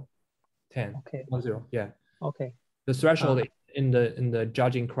 10. 10. Okay. 10. Yeah. Okay. The threshold in the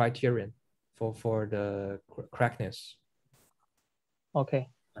judging criterion for the correctness. Okay.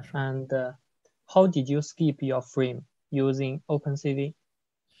 And how did you skip your frame using OpenCV?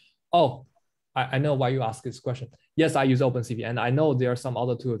 Oh, I know why you ask this question. Yes, I use OpenCV, and I know there are some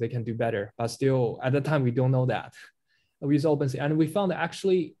other tools they can do better, but still at the time we don't know that. We use OpenCV, and we found that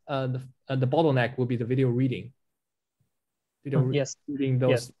actually the bottleneck will be the video reading. Yes. Reading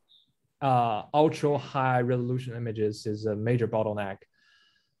those ultra high resolution images is a major bottleneck.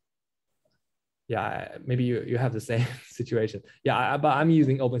 Yeah, maybe you have the same situation. Yeah, but I'm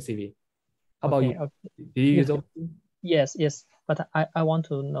using OpenCV. How about you? Okay. Do you use OpenCV? Yes. But I want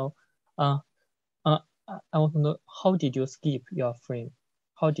to know. I want to know, how did you skip your frame?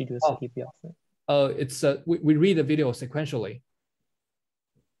 How did you skip your frame? It's we read the video sequentially.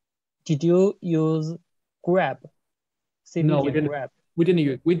 Did you use grab? No, we didn't. Grab? We didn't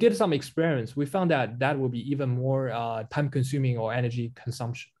use. We did some experiments. We found that will be even more time-consuming or energy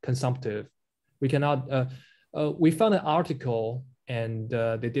consumptive. We cannot. We found an article, and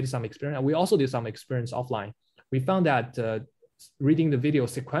they did some experiment. We also did some experiments offline. We found that reading the video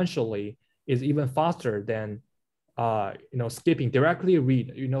sequentially is even faster than skipping. Directly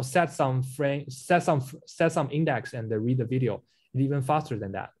read, set some frame, set some index and read the video. It's even faster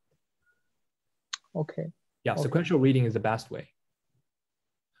than that. Okay. Yeah, okay. Sequential reading is the best way.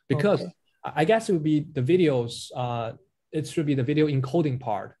 Because I guess it would be the videos, it should be the video encoding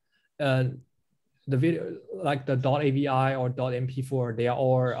part. The video, like the .avi or .mp4, they are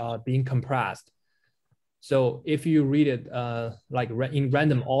all being compressed. So if you read it like in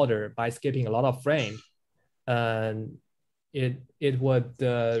random order by skipping a lot of frames, it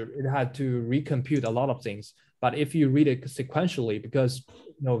had to recompute a lot of things. But if you read it sequentially, because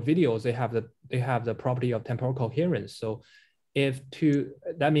videos they have the property of temporal coherence. So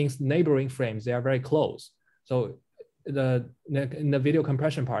that means neighboring frames, they are very close. So in the video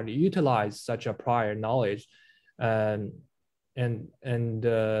compression part, you utilize such a prior knowledge, and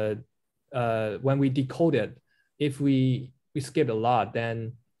when we decode it, if we skip a lot,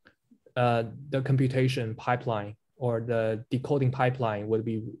 then the computation pipeline or the decoding pipeline would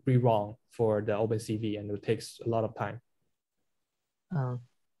be wrong for the OpenCV, and it takes a lot of time.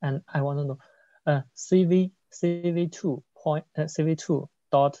 And I want to know, CV2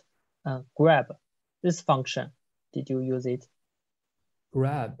 dot grab. This function, did you use it?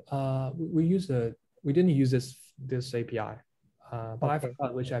 Grab. We didn't use this API. But I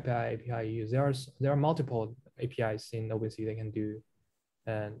forgot which API you use. There are multiple APIs in OpenSea they can do,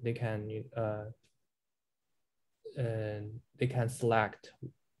 and they can select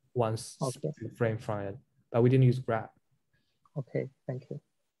one frame from it. But we didn't use grab. Okay, thank you.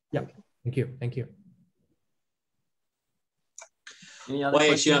 Yeah, thank you. Well,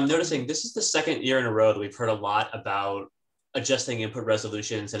 I'm noticing this is the second year in a row that we've heard a lot about adjusting input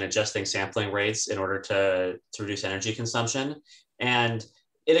resolutions and adjusting sampling rates in order to reduce energy consumption. And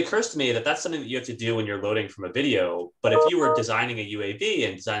it occurs to me that that's something that you have to do when you're loading from a video. But if you were designing a UAV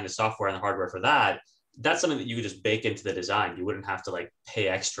and designing the software and the hardware for that, that's something that you could just bake into the design. You wouldn't have to like pay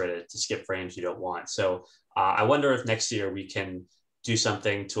extra to skip frames you don't want. So I wonder if next year we can do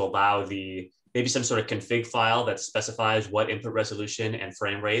something to allow maybe some sort of config file that specifies what input resolution and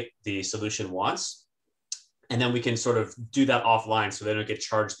frame rate the solution wants. And then we can sort of do that offline so they don't get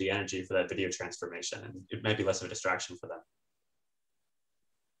charged the energy for that video transformation. And it might be less of a distraction for them.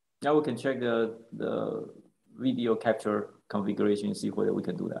 Now we can check the video capture configuration and see whether we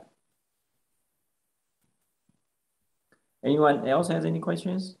can do that. Anyone else has any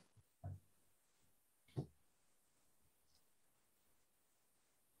questions?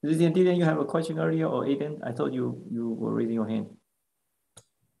 Didn't you have a question earlier, or Aiden? I thought you were raising your hand.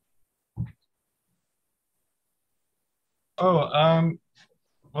 Oh,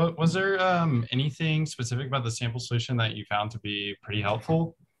 was there anything specific about the sample solution that you found to be pretty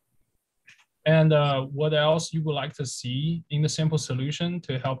helpful? And what else you would like to see in the sample solution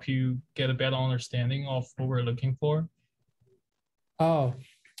to help you get a better understanding of what we're looking for? Oh,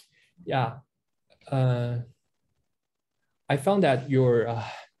 yeah. I found that your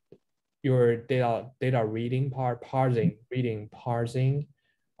data reading part, parsing,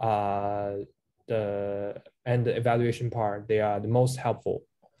 and the evaluation part, they are the most helpful.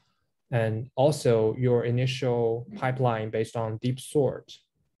 And also your initial pipeline based on deep sort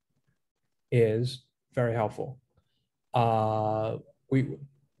is very helpful.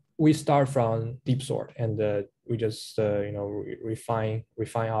 We start from deep sort, and we just refine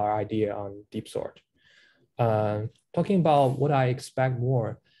our idea on deep sort. Talking about what I expect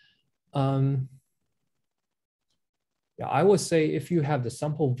more, yeah, I would say if you have the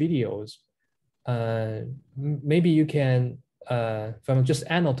sample videos, maybe you can just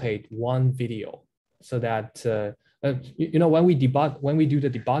annotate one video so that when we do the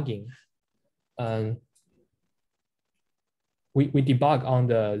debugging, we debug on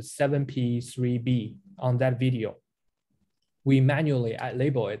the 7P3B on that video. We manually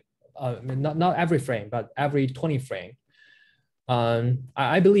label it, not every frame, but every 20 frame.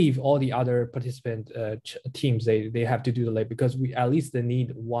 I believe all the other participant teams, they have to do the label, because we at least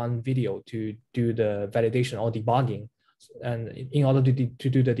need one video to do the validation or debugging. And in order to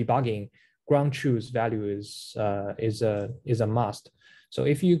do the debugging, ground truth value is a must. So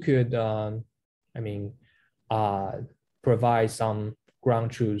if you could, provide some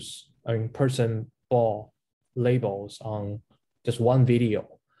ground truth, person ball labels on just one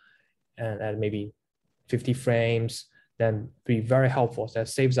video, and at maybe 50 frames, then be very helpful. That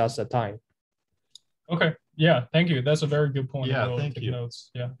saves us the time. Okay. Yeah. Thank you. That's a very good point. Yeah. Thank you. Notes.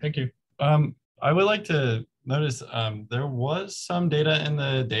 Yeah. Thank you. I would like to notice there was some data in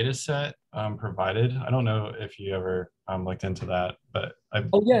the data set provided. I don't know if you ever looked into that, but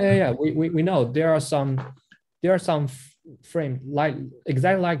yeah. We know there are some frame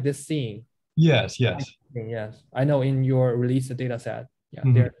exactly like this scene. Yes. Yes. I know in your release data set.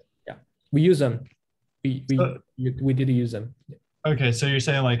 Yeah. Yeah. We use them. We did use them. Okay, so you're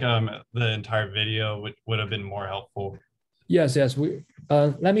saying like the entire video would have been more helpful. Yes. We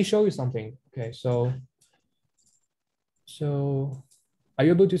let me show you something. Okay, so are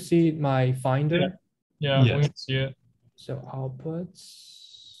you able to see my Finder? Yeah, yes. We can see it. So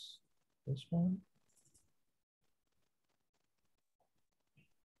outputs, this one.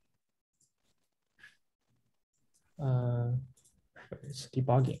 It's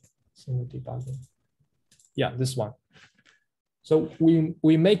debugging, single debugging. Yeah, this one. So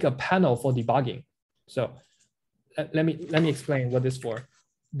we make a panel for debugging. So let me explain what this is for.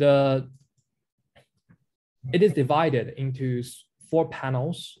 It is divided into 4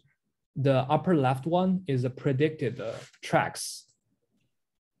 panels. The upper left one is the predicted tracks,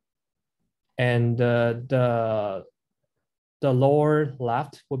 and the lower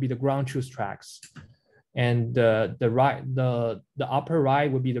left will be the ground truth tracks, and the upper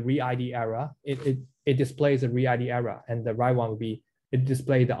right would be the re-ID error. It displays the re-ID error, and the right one would be it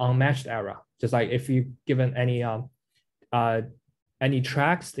displayed the unmatched error. Just like if you given any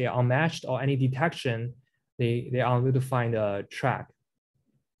tracks, they are unmatched, or any detection, they are unable to find a track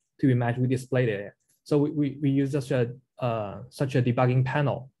to be matched. We displayed it. So we use such a debugging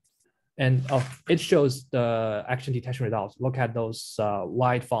panel, and it shows the action detection results. Look at those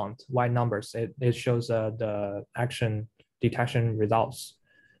white font, white numbers. It shows the action detection results.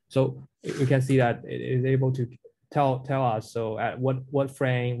 So we can see that it is able to tell us, so at what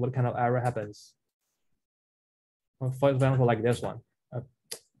frame, what kind of error happens. For example, like this one.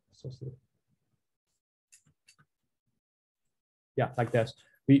 Yeah, like this.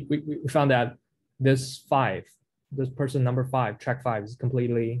 We found that this person number 5, track 5, is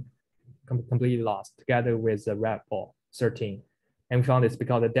completely lost together with the red ball 13. And we found it's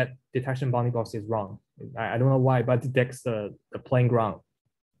because the detection bounding box is wrong. I don't know why, but it detects the plain ground.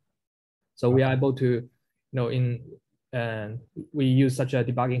 So we are able to, we use such a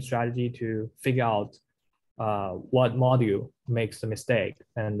debugging strategy to figure out what module makes the mistake,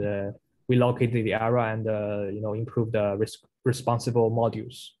 and we located the error and improve the responsible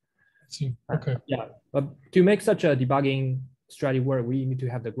modules. See. Okay. Yeah, but to make such a debugging strategy work, we need to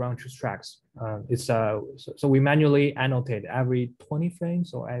have the ground truth tracks. So we manually annotate every 20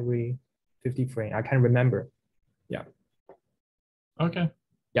 frames or every 50 frames. I can't remember. Yeah. Okay.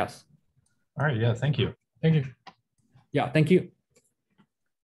 Yes. All right. Yeah. Thank you. Thank you. Yeah. Thank you.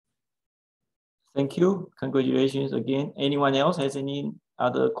 Thank you. Congratulations again. Anyone else has any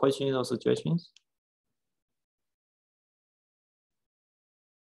other questions or suggestions?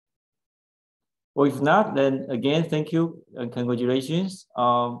 Well, if not, then again, thank you and congratulations.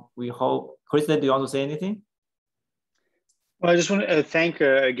 We hope, Kristen, do you want to say anything? Well, I just want to thank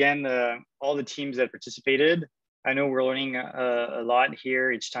again all the teams that participated. I know we're learning a lot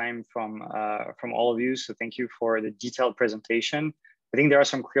here each time from all of you. So thank you for the detailed presentation. I think there are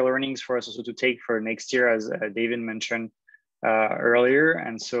some clear learnings for us also to take for next year, as David mentioned earlier.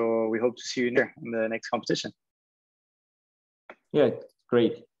 And so we hope to see you there in the next competition. Yeah,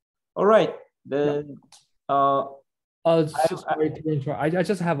 great. All right. Then sorry to interrupt. I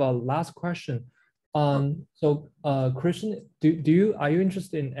just have a last question. So Christian, are you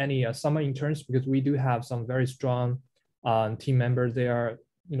interested in any summer interns? Because we do have some very strong team members. They are,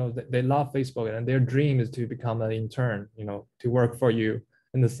 they love Facebook, and their dream is to become an intern, to work for you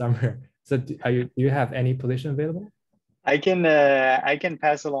in the summer. So do you have any position available? I can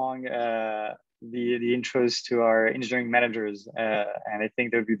pass along the intros to our engineering managers, and I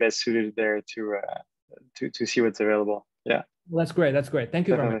think they'll be best suited there to see what's available. Yeah. Well, that's great. That's great. Thank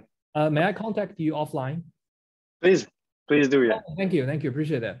you very much. May I contact you offline? Please do. Yeah. Oh, thank you.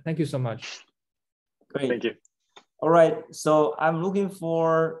 Appreciate that. Thank you so much. Great. Thank you. All right. So I'm looking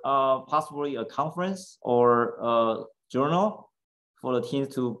for possibly a conference or a journal for the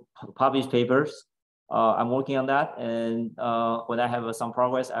teams to publish papers. I'm working on that, and when I have some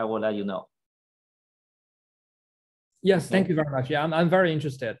progress, I will let you know. Yes, thank you very much. Yeah, I'm very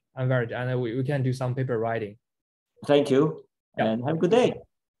interested. And we can do some paper writing. Thank you, and have a good day.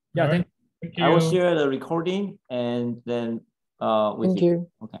 Yeah, thank you. I will share the recording, and then thank you.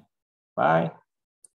 Okay, bye.